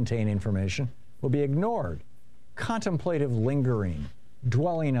likely to contain information will be ignored. Contemplative lingering,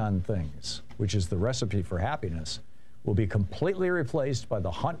 dwelling on things, which is the recipe for happiness, will be completely replaced by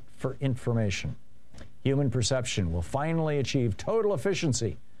the hunt for information. Human perception will finally achieve total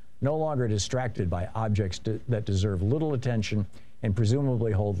efficiency, no longer distracted by objects that deserve little attention and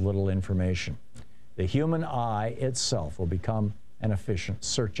presumably hold little information. The human eye itself will become an efficient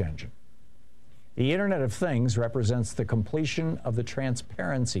search engine. The Internet of Things represents the completion of the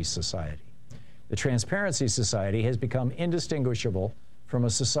Transparency Society. The Transparency Society has become indistinguishable from a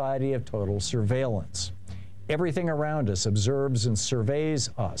society of total surveillance. Everything around us observes and surveys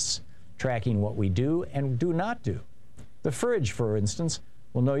us, tracking what we do and do not do. The fridge, for instance,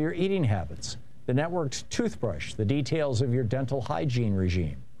 will know your eating habits, the networked toothbrush, the details of your dental hygiene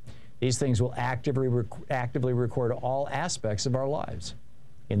regime. These things will actively record all aspects of our lives.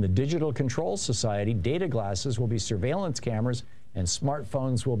 In the Digital Control Society, data glasses will be surveillance cameras and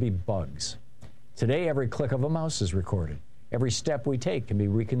smartphones will be bugs. Today, every click of a mouse is recorded. Every step we take can be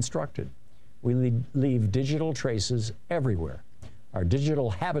reconstructed. We leave digital traces everywhere. Our digital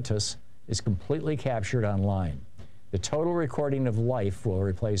habitus is completely captured online. The total recording of life will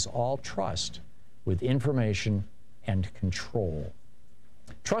replace all trust with information and control.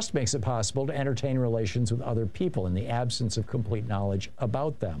 Trust makes it possible to entertain relations with other people in the absence of complete knowledge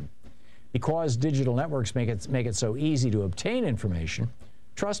about them. Because digital networks make it so easy to obtain information,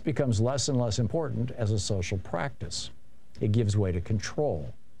 trust becomes less and less important as a social practice. It gives way to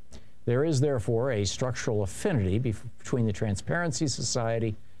control. There is, therefore, a structural affinity between the Transparency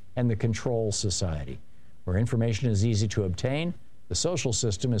Society and the Control Society. Where information is easy to obtain, the social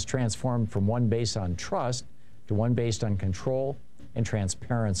system is transformed from one based on trust to one based on control and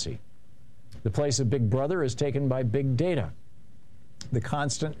transparency. The place of Big Brother is taken by big data. The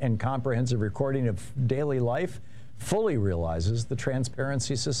constant and comprehensive recording of daily life fully realizes the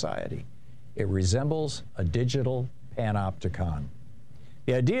Transparency Society. It resembles a digital panopticon.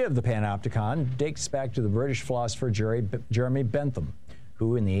 The idea of the panopticon dates back to the British philosopher Jeremy Bentham,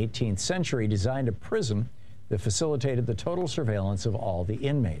 who in the 18th century designed a prison that facilitated the total surveillance of all the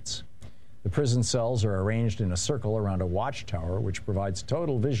inmates. The prison cells are arranged in a circle around a watchtower, which provides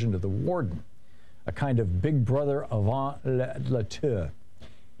total vision to the warden, a kind of Big Brother avant la tour.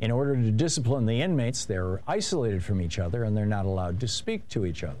 In order to discipline the inmates, they're isolated from each other and they're not allowed to speak to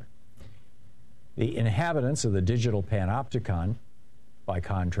each other. The inhabitants of the digital panopticon, by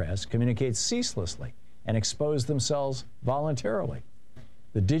contrast, communicate ceaselessly and expose themselves voluntarily.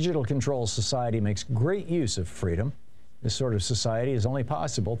 The Digital Control Society makes great use of freedom. This sort of society is only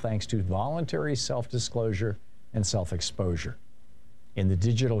possible thanks to voluntary self-disclosure and self-exposure. In the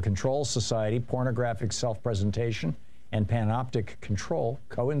Digital Control Society, pornographic self-presentation and panoptic control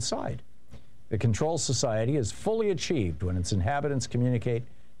coincide. The Control Society is fully achieved when its inhabitants communicate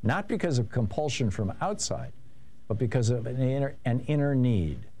not because of compulsion from outside, but because of an inner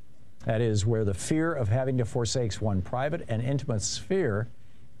need. That is, where the fear of having to forsake one's private and intimate sphere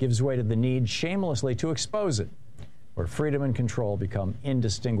gives way to the need shamelessly to expose it, where freedom and control become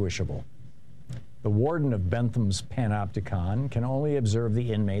indistinguishable. The warden of Bentham's panopticon can only observe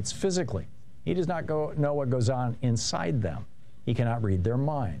the inmates physically. He does not know what goes on inside them. He cannot read their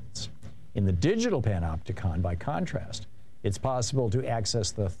minds. In the digital panopticon, by contrast, it's possible to access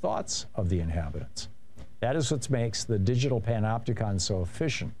the thoughts of the inhabitants. That is what makes the digital panopticon so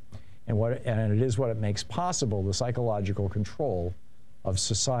efficient, and it is what makes possible the psychological control of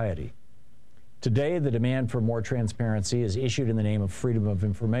society. Today, the demand for more transparency is issued in the name of freedom of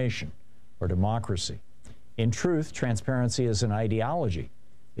information, or democracy. In truth, transparency is an ideology.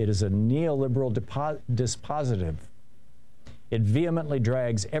 It is a neoliberal dispositive. It vehemently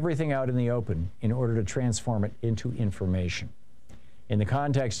drags everything out in the open in order to transform it into information. In the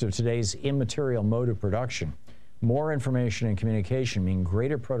context of today's immaterial mode of production, more information and communication mean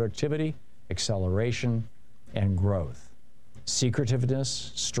greater productivity, acceleration, and growth.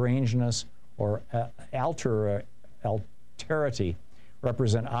 Secretiveness, strangeness, or alterity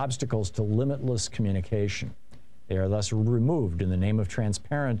represent obstacles to limitless communication. They are thus removed in the name of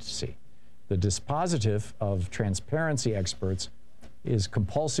transparency. The dispositive of transparency experts is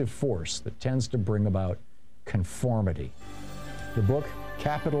compulsive force that tends to bring about conformity. The book,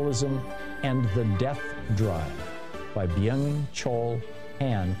 Capitalism and the Death Drive, by Byung-Chul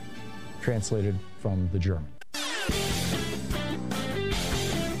Han, translated from the German.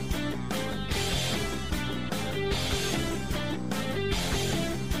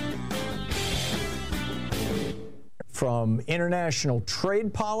 From international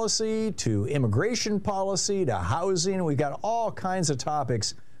trade policy to immigration policy to housing, we've got all kinds of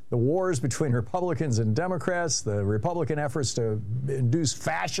topics. The wars between Republicans and Democrats, the Republican efforts to induce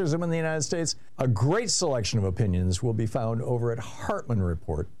fascism in the United States. A great selection of opinions will be found over at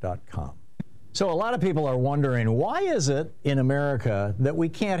HartmannReport.com. So a lot of people are wondering, why is it in America that we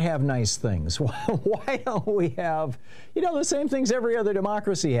can't have nice things? Why don't we have, the same things every other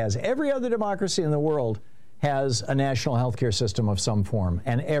democracy has? Every other democracy in the world has a national health care system of some form,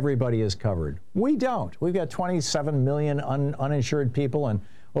 and everybody is covered. We don't. We've got 27 million uninsured people and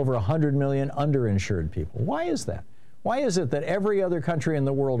over 100 million underinsured people. Why is that? Why is it that every other country in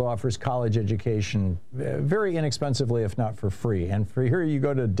the world offers college education very inexpensively, if not for free, and for here you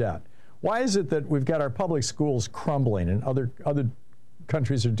go to debt? Why is it that we've got our public schools crumbling and other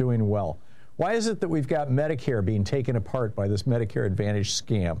countries are doing well? Why is it that we've got Medicare being taken apart by this Medicare Advantage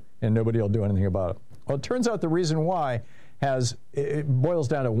scam and nobody will do anything about it? Well, it turns out the reason why it boils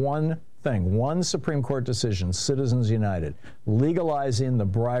down to one thing, one Supreme Court decision, Citizens United, legalizing the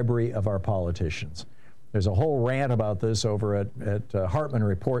bribery of our politicians. There's a whole rant about this over at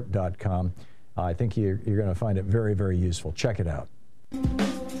HartmannReport.com. I think you're going to find it very, very useful. Check it out.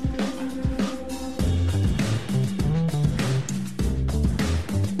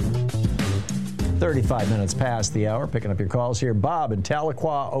 35 minutes past the hour. Picking up your calls here. Bob in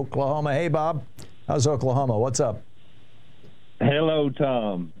Tahlequah, Oklahoma. Hey, Bob. How's Oklahoma? What's up? Hello,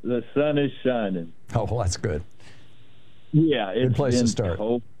 Tom. The sun is shining. Oh, well, that's good. Yeah, it's good place to start.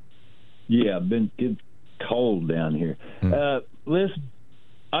 Cold. Yeah, it's cold down here. Listen,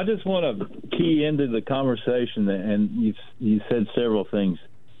 I just want to key into the conversation, and you said several things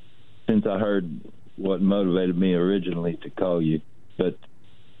since I heard what motivated me originally to call you. But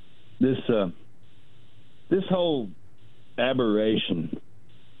this whole aberration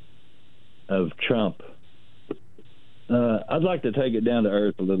of Trump, I'd like to take it down to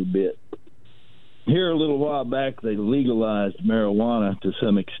earth a little bit. Here a little while back, they legalized marijuana to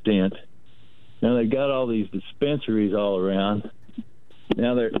some extent. Now they got all these dispensaries all around.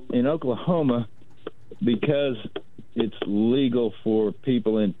 Now they're in Oklahoma, because it's legal for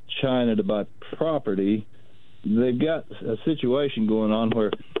people in China to buy property. They've got a situation going on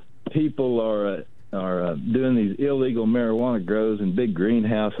where people are doing these illegal marijuana grows in big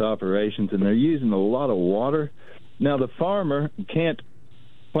greenhouse operations, and they're using a lot of water. Now the farmer can't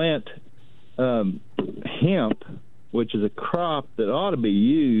plant hemp, which is a crop that ought to be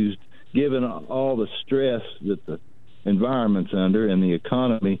used given all the stress that the environment's under and the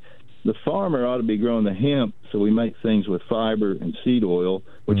economy. The farmer ought to be growing the hemp so we make things with fiber and seed oil,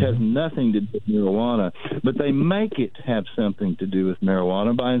 which has nothing to do with marijuana. But they make it have something to do with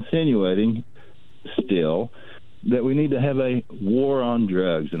marijuana by insinuating still that we need to have a war on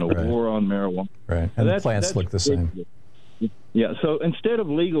drugs and a war on marijuana. Right, and the plants look the same. Yeah, so instead of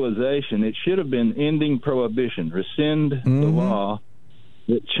legalization, it should have been ending prohibition, rescind the law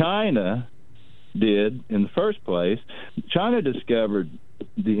that China did in the first place. China discovered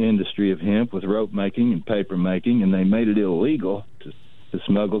the industry of hemp with rope making and paper making, and they made it illegal to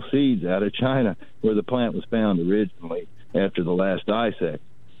smuggle seeds out of China, where the plant was found originally after the last ice age.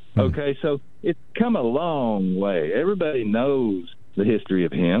 Okay, so it's come a long way. Everybody knows the history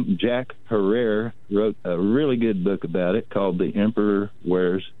of hemp. Jack Herrera wrote a really good book about it called The Emperor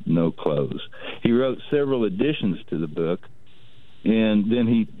Wears No Clothes. He wrote several additions to the book, and then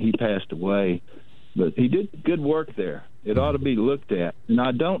he passed away. But he did good work there. It ought to be looked at. And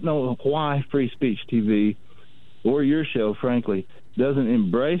I don't know why Free Speech TV or your show, frankly, doesn't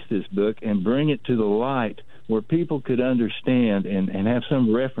embrace this book and bring it to the light where people could understand and have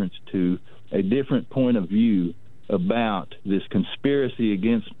some reference to a different point of view about this conspiracy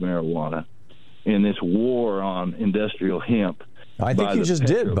against marijuana and this war on industrial hemp. I think you just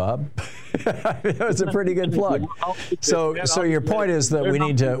did, Bob. That was a pretty good plug. So your point is that we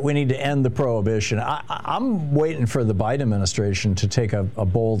need to end the prohibition. I'm waiting for the Biden administration to take a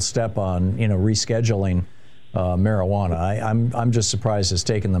bold step on rescheduling marijuana. I'm just surprised it's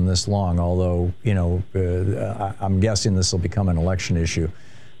taken them this long, although, I'm guessing this will become an election issue.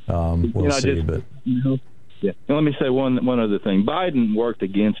 We'll see. Yeah. Let me say one other thing. Biden worked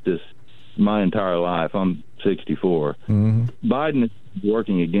against us my entire life. I'm 64. Mm-hmm. Biden is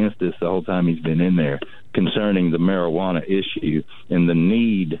working against us the whole time he's been in there concerning the marijuana issue and the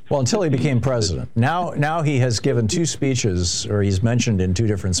need. Well, until he became president. Now he has given two speeches, or he's mentioned in two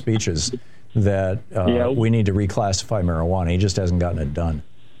different speeches, that we need to reclassify marijuana. He just hasn't gotten it done.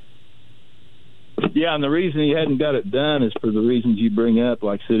 Yeah, and the reason he hadn't got it done is for the reasons you bring up,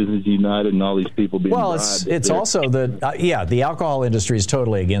 like Citizens United and all these people being bribed. Well, it's also that, the alcohol industry is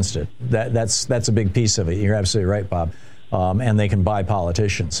totally against it. That's a big piece of it. You're absolutely right, Bob. And they can buy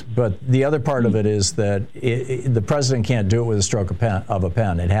politicians. But the other part of it is that the president can't do it with a stroke of a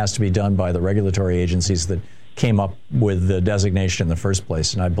pen. It has to be done by the regulatory agencies that came up with the designation in the first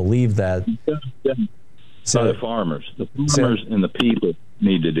place. And I believe that... So the farmers and the people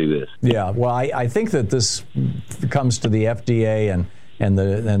need to do this. Yeah, well, I think that this comes to the FDA and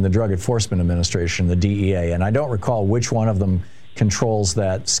the Drug Enforcement Administration, the DEA, and I don't recall which one of them controls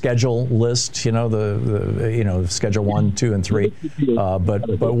that schedule list. The Schedule 1, 2, and 3.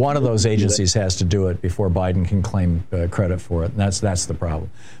 But one of those agencies has to do it before Biden can claim credit for it, and that's the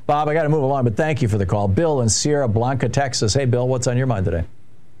problem. Bob, I got to move along, but thank you for the call. Bill in Sierra Blanca, Texas. Hey, Bill, what's on your mind today?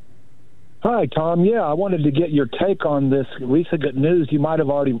 Hi, Tom. Yeah, I wanted to get your take on this recent news. You might have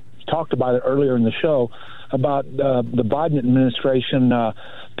already talked about it earlier in the show about the Biden administration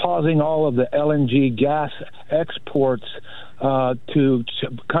pausing all of the LNG gas exports to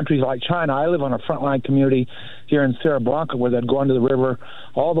countries like China. I live on a frontline community here in Sierra Blanca where they'd go into the river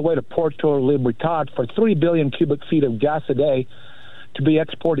all the way to Puerto Libertad for 3 billion cubic feet of gas a day to be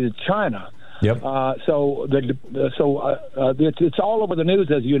exported to China. Yep. So it's all over the news,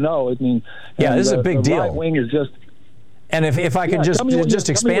 as you know. I mean, this is a big deal. Right wing is just. And if I could just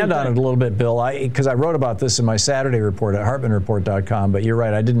expand on it a little bit, Bill, because I wrote about this in my Saturday report at HartmannReport.com. But you're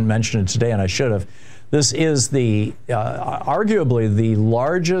right, I didn't mention it today, and I should have. This is the arguably the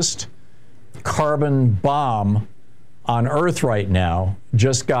largest carbon bomb on Earth right now.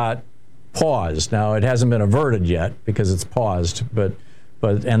 Just got paused. Now it hasn't been averted yet because it's paused, but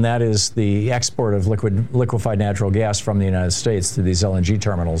that is the export of liquefied natural gas from the United States to these LNG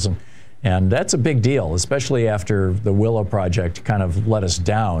terminals, and that's a big deal, especially after the Willow project kind of let us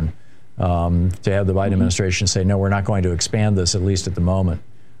down. To have the Biden administration say, no, we're not going to expand this, at least at the moment.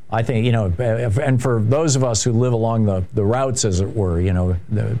 I think, and for those of us who live along the routes, as it were,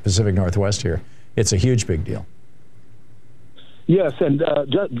 the Pacific Northwest here, it's a huge big deal. Yes, and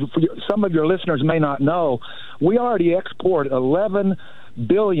some of your listeners may not know, we already export 11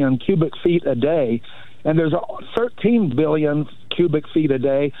 billion cubic feet a day, and there's 13 billion cubic feet a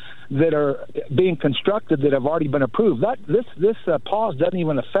day that are being constructed that have already been approved. This pause doesn't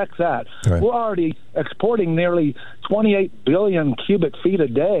even affect that. Right. We're already exporting nearly 28 billion cubic feet a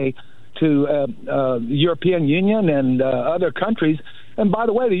day to the European Union and other countries. And by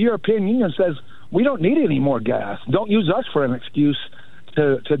the way, the European Union says we don't need any more gas. Don't use us for an excuse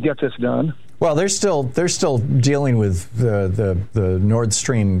to get this done. Well, they're still dealing with the Nord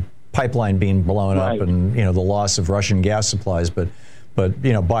Stream pipeline being blown up and the loss of Russian gas supplies, but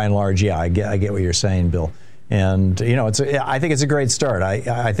by and large, I get what you're saying, Bill. And I think it's a great start.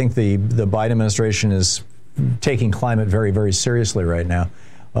 I think the Biden administration is taking climate very, very seriously right now.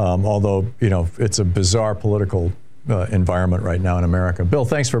 Although it's a bizarre political environment right now in America. Bill,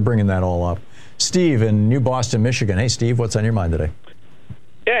 thanks for bringing that all up. Steve in New Boston, Michigan. Hey, Steve, what's on your mind today?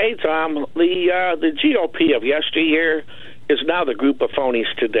 Yeah, hey, Tom. The GOP of yesteryear is now the group of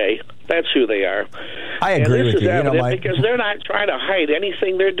phonies today. That's who they are. I agree with you. This is evident because they're not trying to hide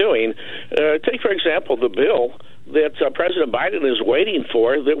anything they're doing. Take, for example, the bill that President Biden is waiting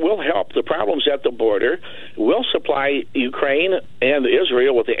for that will help the problems at the border, will supply Ukraine and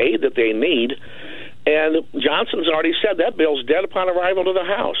Israel with the aid that they need. And Johnson's already said that bill's dead upon arrival to the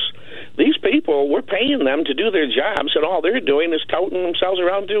House. These people, we're paying them to do their jobs, and all they're doing is touting themselves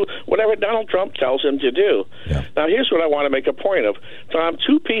around to do whatever Donald Trump tells them to do. Yeah. Now, here's what I want to make a point of. Tom,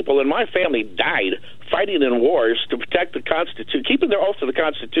 2 people in my family died fighting in wars to protect the Constitution, keeping their oath to the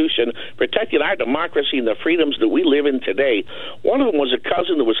Constitution, protecting our democracy and the freedoms that we live in today. One of them was a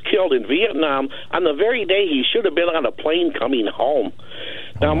cousin that was killed in Vietnam on the very day he should have been on a plane coming home.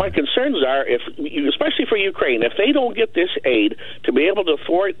 Now, my concerns are, especially for Ukraine, if they don't get this aid to be able to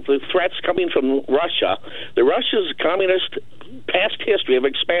thwart the threats coming from Russia, the Russia's communist past history of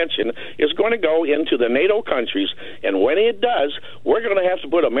expansion is going to go into the NATO countries, and when it does, we're going to have to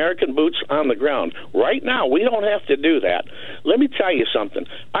put American boots on the ground. Right now, we don't have to do that. Let me tell you something.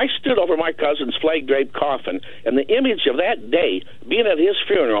 I stood over my cousin's flag-draped coffin, and the image of that day, being at his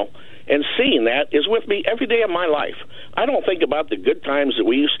funeral, and seeing that is with me every day of my life. I don't think about the good times that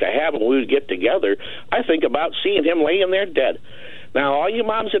we used to have when we would get together. I think about seeing him laying there dead. Now, all you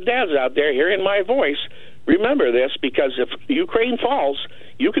moms and dads out there hearing my voice, remember this, because if Ukraine falls,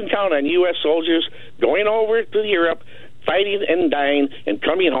 you can count on U.S. soldiers going over to Europe, fighting and dying, and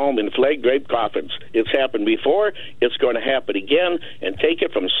coming home in flag-draped coffins. It's happened before. It's going to happen again. And take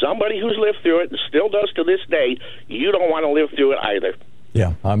it from somebody who's lived through it and still does to this day. You don't want to live through it either.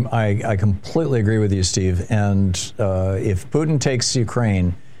 Yeah, I completely agree with you, Steve. And if Putin takes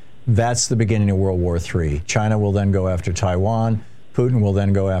Ukraine, that's the beginning of World War III. China will then go after Taiwan. Putin will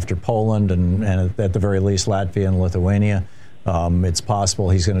then go after Poland and at the very least Latvia and Lithuania. It's possible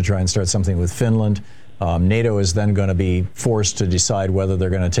he's going to try and start something with Finland. NATO is then going to be forced to decide whether they're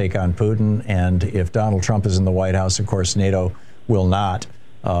going to take on Putin. And if Donald Trump is in the White House, of course, NATO will not.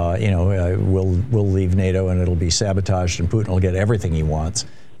 We'll leave NATO and it'll be sabotaged, and Putin will get everything he wants,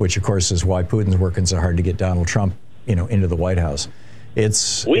 which, of course, is why Putin's working so hard to get Donald Trump, into the White House.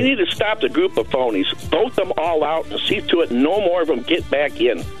 We need to stop the group of phonies, vote them all out, and see to it no more of them get back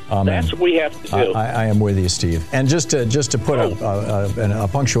in. That's what we have to do. I am with you, Steve. And just to put a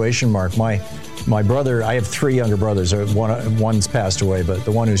punctuation mark, my brother, I have three younger brothers. One's passed away, but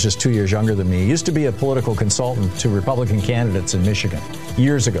the one who's just 2 years younger than me used to be a political consultant to Republican candidates in Michigan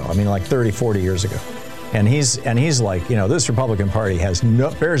years ago. I mean, like 30, 40 years ago. And he's like, this Republican Party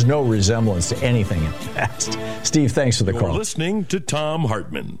bears no resemblance to anything in the past. Steve, thanks for the call. You're listening to Thom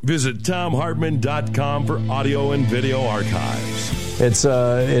Hartmann. Visit ThomHartmann.com for audio and video archives. It's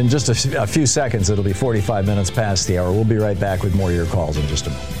in just a few seconds. It'll be 45 minutes past the hour. We'll be right back with more of your calls in just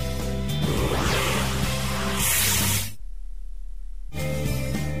a moment.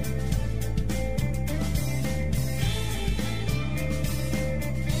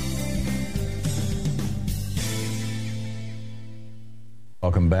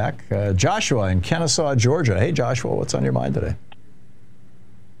 Welcome back. Joshua in Kennesaw, Georgia. Hey, Joshua, what's on your mind today?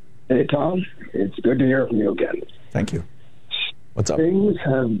 Hey, Tom. It's good to hear from you again. Thank you. What's up? Things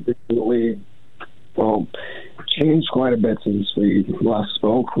have definitely, changed quite a bit since we last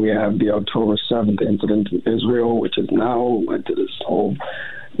spoke. We have the October 7th incident in Israel, which has now led to this whole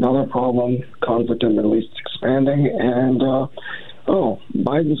another problem, conflict in the Middle East expanding, and,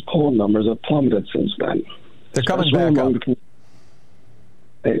 Biden's poll numbers have plummeted since then. They're coming back up.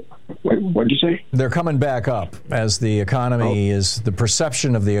 Wait, what did you say? They're coming back up as the economy the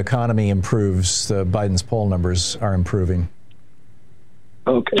perception of the economy improves. Biden's poll numbers are improving.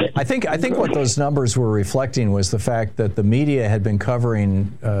 Okay. I think what those numbers were reflecting was the fact that the media had been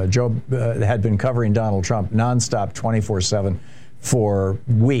covering Donald Trump nonstop 24/7 for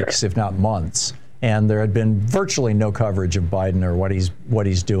weeks, if not months, and there had been virtually no coverage of Biden or what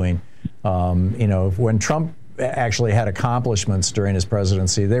he's doing. When Trump actually had accomplishments during his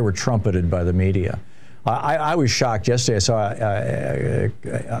presidency, they were trumpeted by the media. I was shocked yesterday. I saw,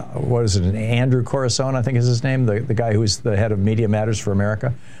 Andrew Corazon, I think is his name, the guy who's the head of Media Matters for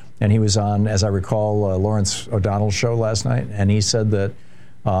America. And he was on, as I recall, Lawrence O'Donnell's show last night. And he said that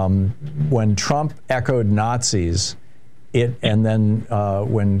when Trump echoed Nazis, and then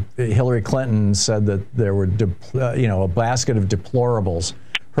when Hillary Clinton said that there were, a basket of deplorables,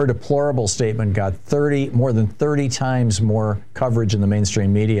 her deplorable statement got more than 30 times more coverage in the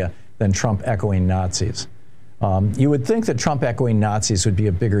mainstream media than Trump echoing Nazis. You would think that Trump echoing Nazis would be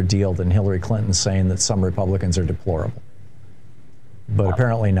a bigger deal than Hillary Clinton saying that some Republicans are deplorable. But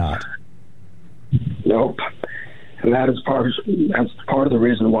apparently not. Nope. And that's part of the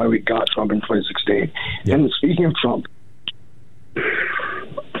reason why we got Trump in 2016. Yeah. And speaking of Trump,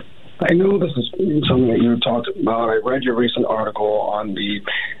 I know this is something that you talked about. I read your recent article on the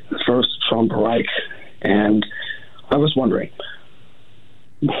first Trump Reich, and I was wondering,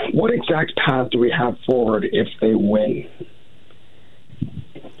 what exact path do we have forward if they win?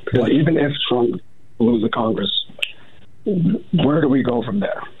 Because even if Trump loses the Congress, where do we go from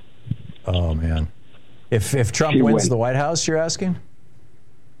there? Oh, man. If Trump wins the White House, you're asking?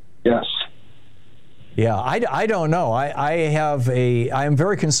 Yes. Yeah, I don't know. I am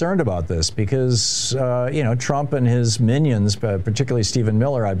very concerned about this because Trump and his minions, particularly Stephen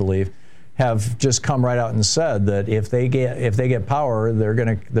Miller, I believe, have just come right out and said that if they get power, they're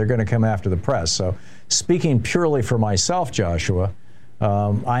gonna come after the press. So, speaking purely for myself, Joshua,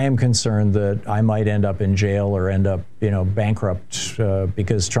 I am concerned that I might end up in jail or end up bankrupt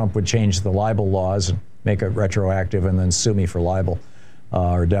because Trump would change the libel laws and make it retroactive, and then sue me for libel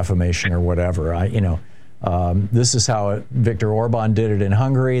or defamation or whatever. This is how Viktor Orban did it in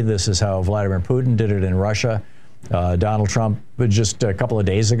Hungary. This is how Vladimir Putin did it in Russia. Donald Trump just a couple of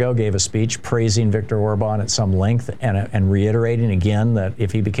days ago gave a speech praising Viktor Orban at some length and reiterating again that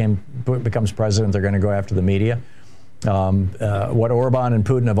if he becomes president, they're going to go after the media. What Orban and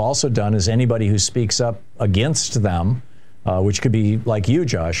Putin have also done is anybody who speaks up against them, which could be like you,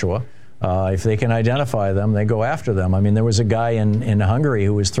 Joshua, if they can identify them, they go after them. I mean, there was a guy in Hungary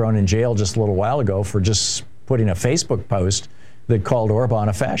who was thrown in jail just a little while ago for just putting a Facebook post that called Orban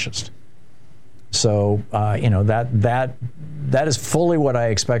a fascist. So, that is fully what I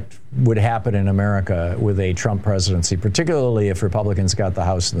expect would happen in America with a Trump presidency, particularly if Republicans got the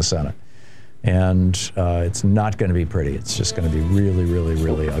House and the Senate. And it's not going to be pretty. It's just going to be really, really,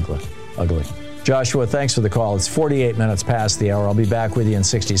 really ugly. Joshua, thanks for the call. It's 48 minutes past the hour. I'll be back with you in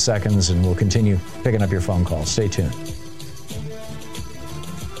 60 seconds, and we'll continue picking up your phone calls. Stay tuned.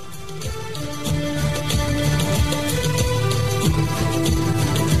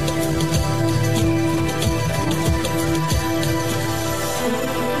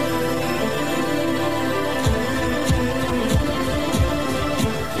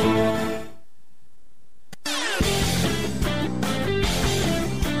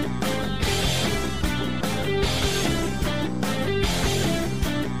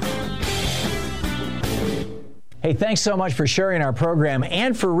 Hey, thanks so much for sharing our program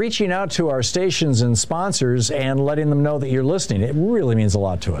and for reaching out to our stations and sponsors and letting them know that you're listening. It really means a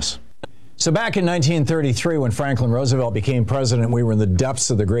lot to us. So back in 1933, when Franklin Roosevelt became president, we were in the depths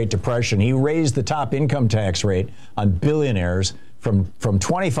of the Great Depression. He raised the top income tax rate on billionaires from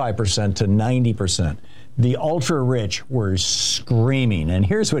 25% to 90%. The ultra-rich were screaming, and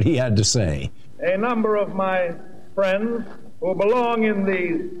here's what he had to say. A number of my friends who belong in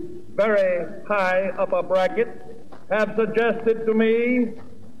the very high upper bracket have suggested to me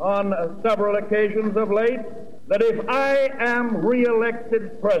on several occasions of late that if I am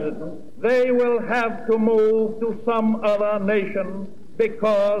re-elected president, they will have to move to some other nation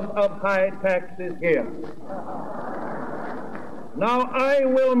because of high taxes here. Now, I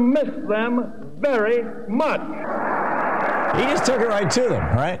will miss them very much. He just took it right to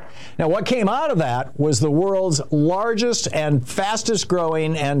them, right? Now, what came out of that was the world's largest and fastest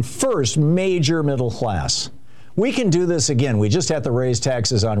growing and first major middle class. We can do this again. We just have to raise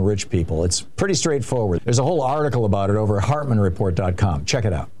taxes on rich people. It's pretty straightforward. There's a whole article about it over at HartmannReport.com. Check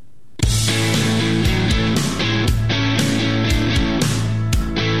it out.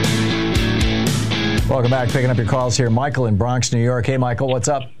 Welcome back. Picking up your calls here. Michael in Bronx, New York. Hey, Michael, what's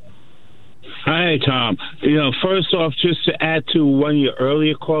up? Hi, Tom. First off, just to add to one of your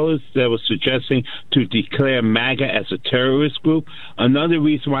earlier callers that was suggesting to declare MAGA as a terrorist group, another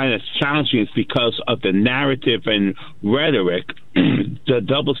reason why that's challenging is because of the narrative and rhetoric, the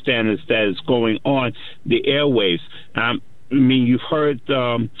double standards that is going on the airwaves.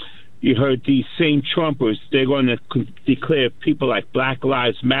 You've heard these same Trumpers, they're going to declare people like Black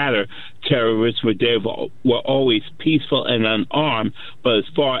Lives Matter terrorists, where they were always peaceful and unarmed, but as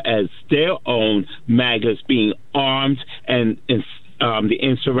far as their own MAGAs being armed and the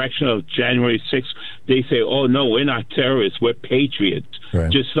insurrection of January 6th, they say, oh, no, we're not terrorists, we're patriots.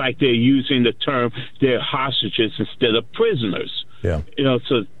 Right. Just like they're using the term, they're hostages instead of prisoners. Yeah.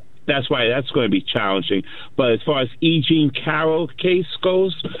 So that's why that's going to be challenging. But as far as E. Jean Carroll case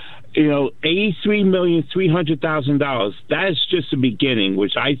goes, $83,300,000, that is just the beginning,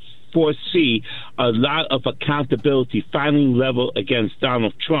 which I foresee a lot of accountability finally leveled against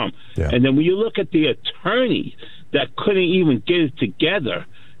Donald Trump. Yeah. And then when you look at the attorney that couldn't even get it together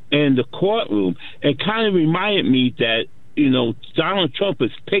in the courtroom, it kind of reminded me that, Donald Trump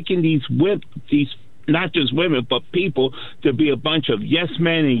is picking these not just women, but people to be a bunch of yes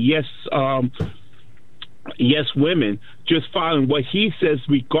men and yes women, just following what he says,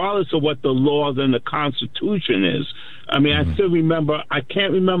 regardless of what the laws and the Constitution is. I mean, I still remember, I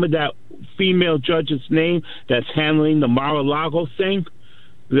can't remember that female judge's name that's handling the Mar-a-Lago thing.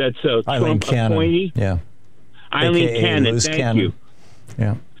 That's a Trump appointee. Yeah. Eileen Cannon, thank you.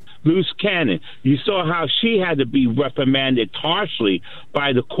 Yeah. Loose Cannon. You saw how she had to be reprimanded harshly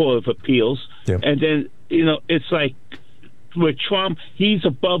by the Court of Appeals. Yep. And then, it's like, with Trump, he's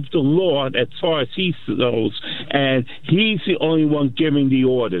above the law as far as he knows, and he's the only one giving the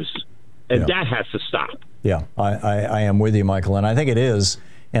orders, and that has to stop. Yeah, I am with you, Michael, and I think it is,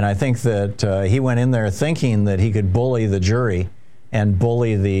 and I think that he went in there thinking that he could bully the jury and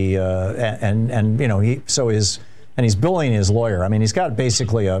bully the he's bullying his lawyer. I mean, he's got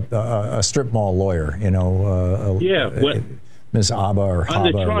basically a strip mall lawyer, Ms. Abba or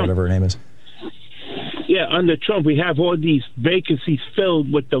Haba or whatever her name is. under Trump, we have all these vacancies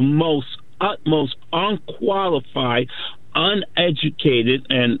filled with the utmost unqualified, uneducated,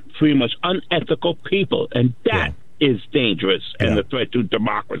 and pretty much unethical people, and that is dangerous and a threat to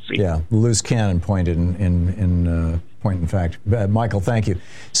democracy. Yeah, loose cannon point in fact. Michael, thank you.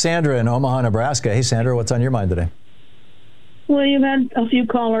 Sandra in Omaha, Nebraska. Hey, Sandra, what's on your mind today? Well, you've had a few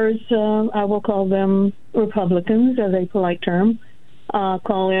callers, I will call them Republicans, as a polite term,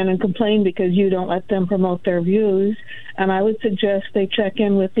 call in and complain because you don't let them promote their views. And I would suggest they check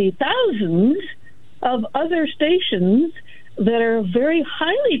in with the thousands of other stations that are very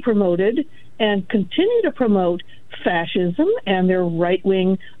highly promoted and continue to promote fascism and their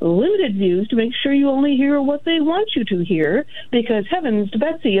right-wing limited views to make sure you only hear what they want you to hear, because heavens to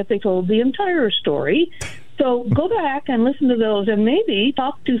Betsy if they told the entire story. So go back and listen to those and maybe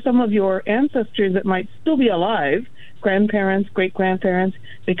talk to some of your ancestors that might still be alive, grandparents, great-grandparents,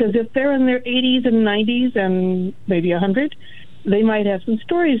 because if they're in their 80s and 90s and maybe 100, they might have some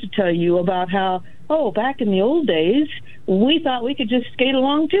stories to tell you about how, back in the old days, we thought we could just skate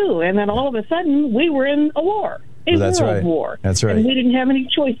along too, and then all of a sudden we were in a war. World war. That's right. And we didn't have any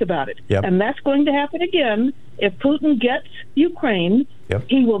choice about it. Yep. And that's going to happen again. If Putin gets Ukraine,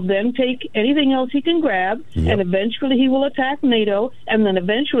 he will then take anything else he can grab, and eventually he will attack NATO, and then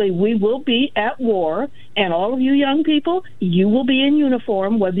eventually we will be at war, and all of you young people, you will be in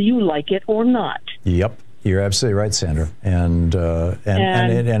uniform whether you like it or not. Yep. You're absolutely right, Sandra. And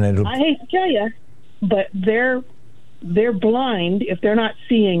it'll... I hate to tell you, but they're blind if they're not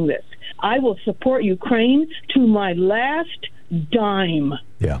seeing this. I will support Ukraine to my last dime.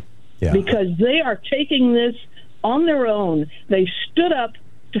 Yeah. Because they are taking this on their own. They stood up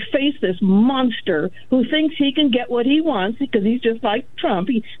to face this monster who thinks he can get what he wants because he's just like Trump.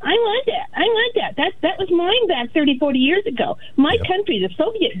 I want that. That was mine back 30, 40 years ago. My country, the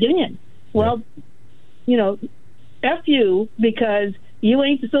Soviet Union. Well, F you, because you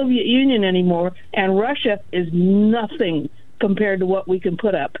ain't the Soviet Union anymore, and Russia is nothing compared to what we can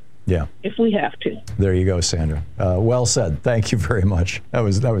put up. Yeah. If we have to. There you go, Sandra. Well said. Thank you very much. That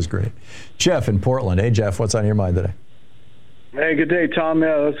was great. Jeff in Portland. Hey, Jeff, what's on your mind today? Hey, good day, Tom.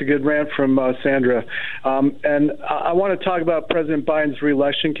 Yeah, that's a good rant from Sandra. And I want to talk about President Biden's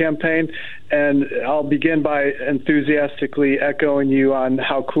reelection campaign, and I'll begin by enthusiastically echoing you on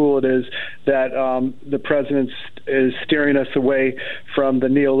how cool it is that the president is steering us away from the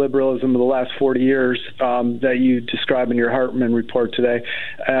neoliberalism of the last 40 years that you describe in your Hartmann report today.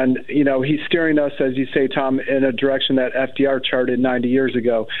 And, he's steering us, as you say, Tom, in a direction that FDR charted 90 years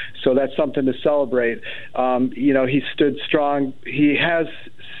ago. So that's something to celebrate. He stood strong. He has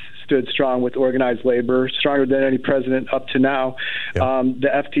stood strong with organized labor, stronger than any president up to now. The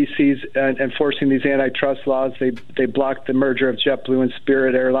FTC's enforcing these antitrust laws. They blocked the merger of JetBlue and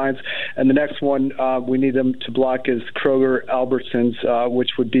Spirit Airlines. And the next one we need them to block is Kroger Albertsons,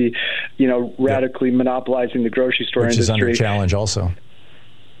 which would be, radically monopolizing the grocery store industry. Which is under challenge also.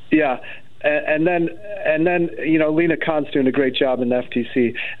 Yeah. And then Lena Khan's doing a great job in the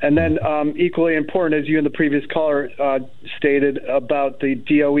FTC. And then equally important, as you and the previous caller stated, about the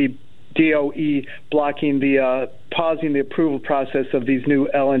DOE blocking pausing the approval process of these new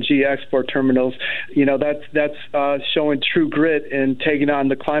LNG export terminals. That's showing true grit in taking on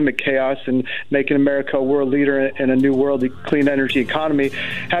the climate chaos and making America a world leader in a new world clean energy economy.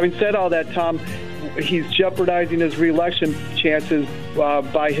 Having said all that, Tom, he's jeopardizing his reelection chances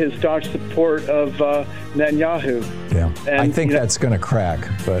by his staunch support of Netanyahu. Yeah, and, I think that's going to crack,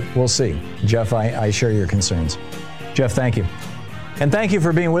 but we'll see. Jeff, I share your concerns. Jeff, thank you. And thank you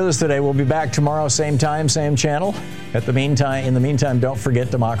for being with us today. We'll be back tomorrow, same time, same channel. In the meantime, don't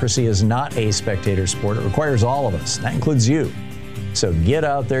forget, democracy is not a spectator sport. It requires all of us. That includes you. So get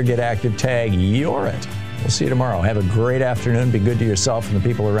out there, get active, tag, you're it. We'll see you tomorrow. Have a great afternoon. Be good to yourself and the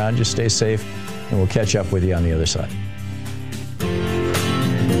people around you. Stay safe, and we'll catch up with you on the other side.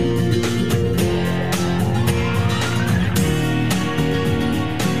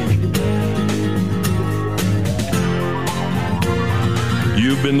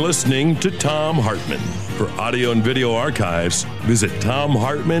 You've been listening to Thom Hartmann. For audio and video archives, visit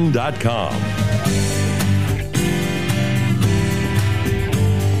thomhartmann.com.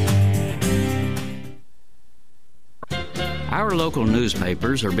 Our local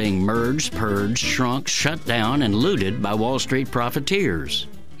newspapers are being merged, purged, shrunk, shut down, and looted by Wall Street profiteers.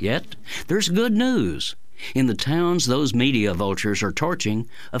 Yet, there's good news. In the towns those media vultures are torching,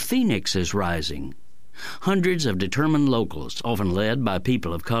 a phoenix is rising. Hundreds of determined locals, often led by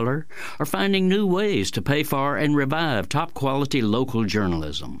people of color, are finding new ways to pay for and revive top-quality local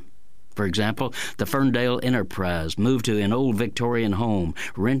journalism. For example, the Ferndale Enterprise moved to an old Victorian home,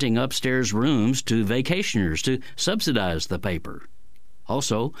 renting upstairs rooms to vacationers to subsidize the paper.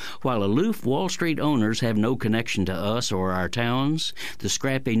 Also, while aloof Wall Street owners have no connection to us or our towns, the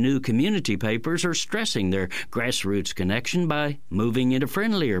scrappy new community papers are stressing their grassroots connection by moving into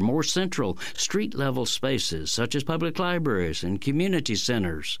friendlier, more central, street-level spaces such as public libraries and community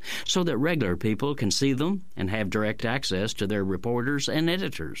centers so that regular people can see them and have direct access to their reporters and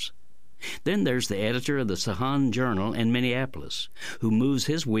editors. Then there's the editor of the Sahan Journal in Minneapolis, who moves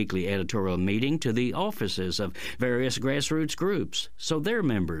his weekly editorial meeting to the offices of various grassroots groups so their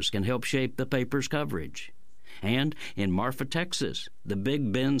members can help shape the paper's coverage. And in Marfa, Texas, the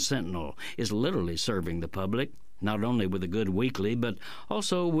Big Bend Sentinel is literally serving the public, not only with a good weekly, but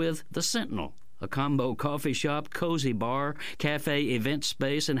also with the Sentinel, a combo coffee shop, cozy bar, cafe, event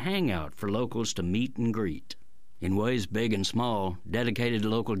space, and hangout for locals to meet and greet. In ways big and small, dedicated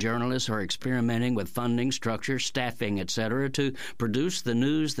local journalists are experimenting with funding, structure, staffing, etc. to produce the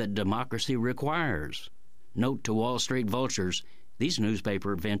news that democracy requires. Note to Wall Street vultures, these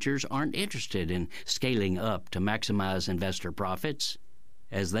newspaper ventures aren't interested in scaling up to maximize investor profits.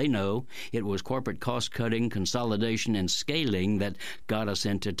 As they know, it was corporate cost-cutting, consolidation, and scaling that got us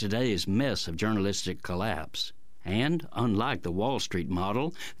into today's mess of journalistic collapse. And, unlike the Wall Street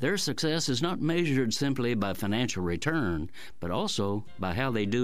model, their success is not measured simply by financial return, but also by how they do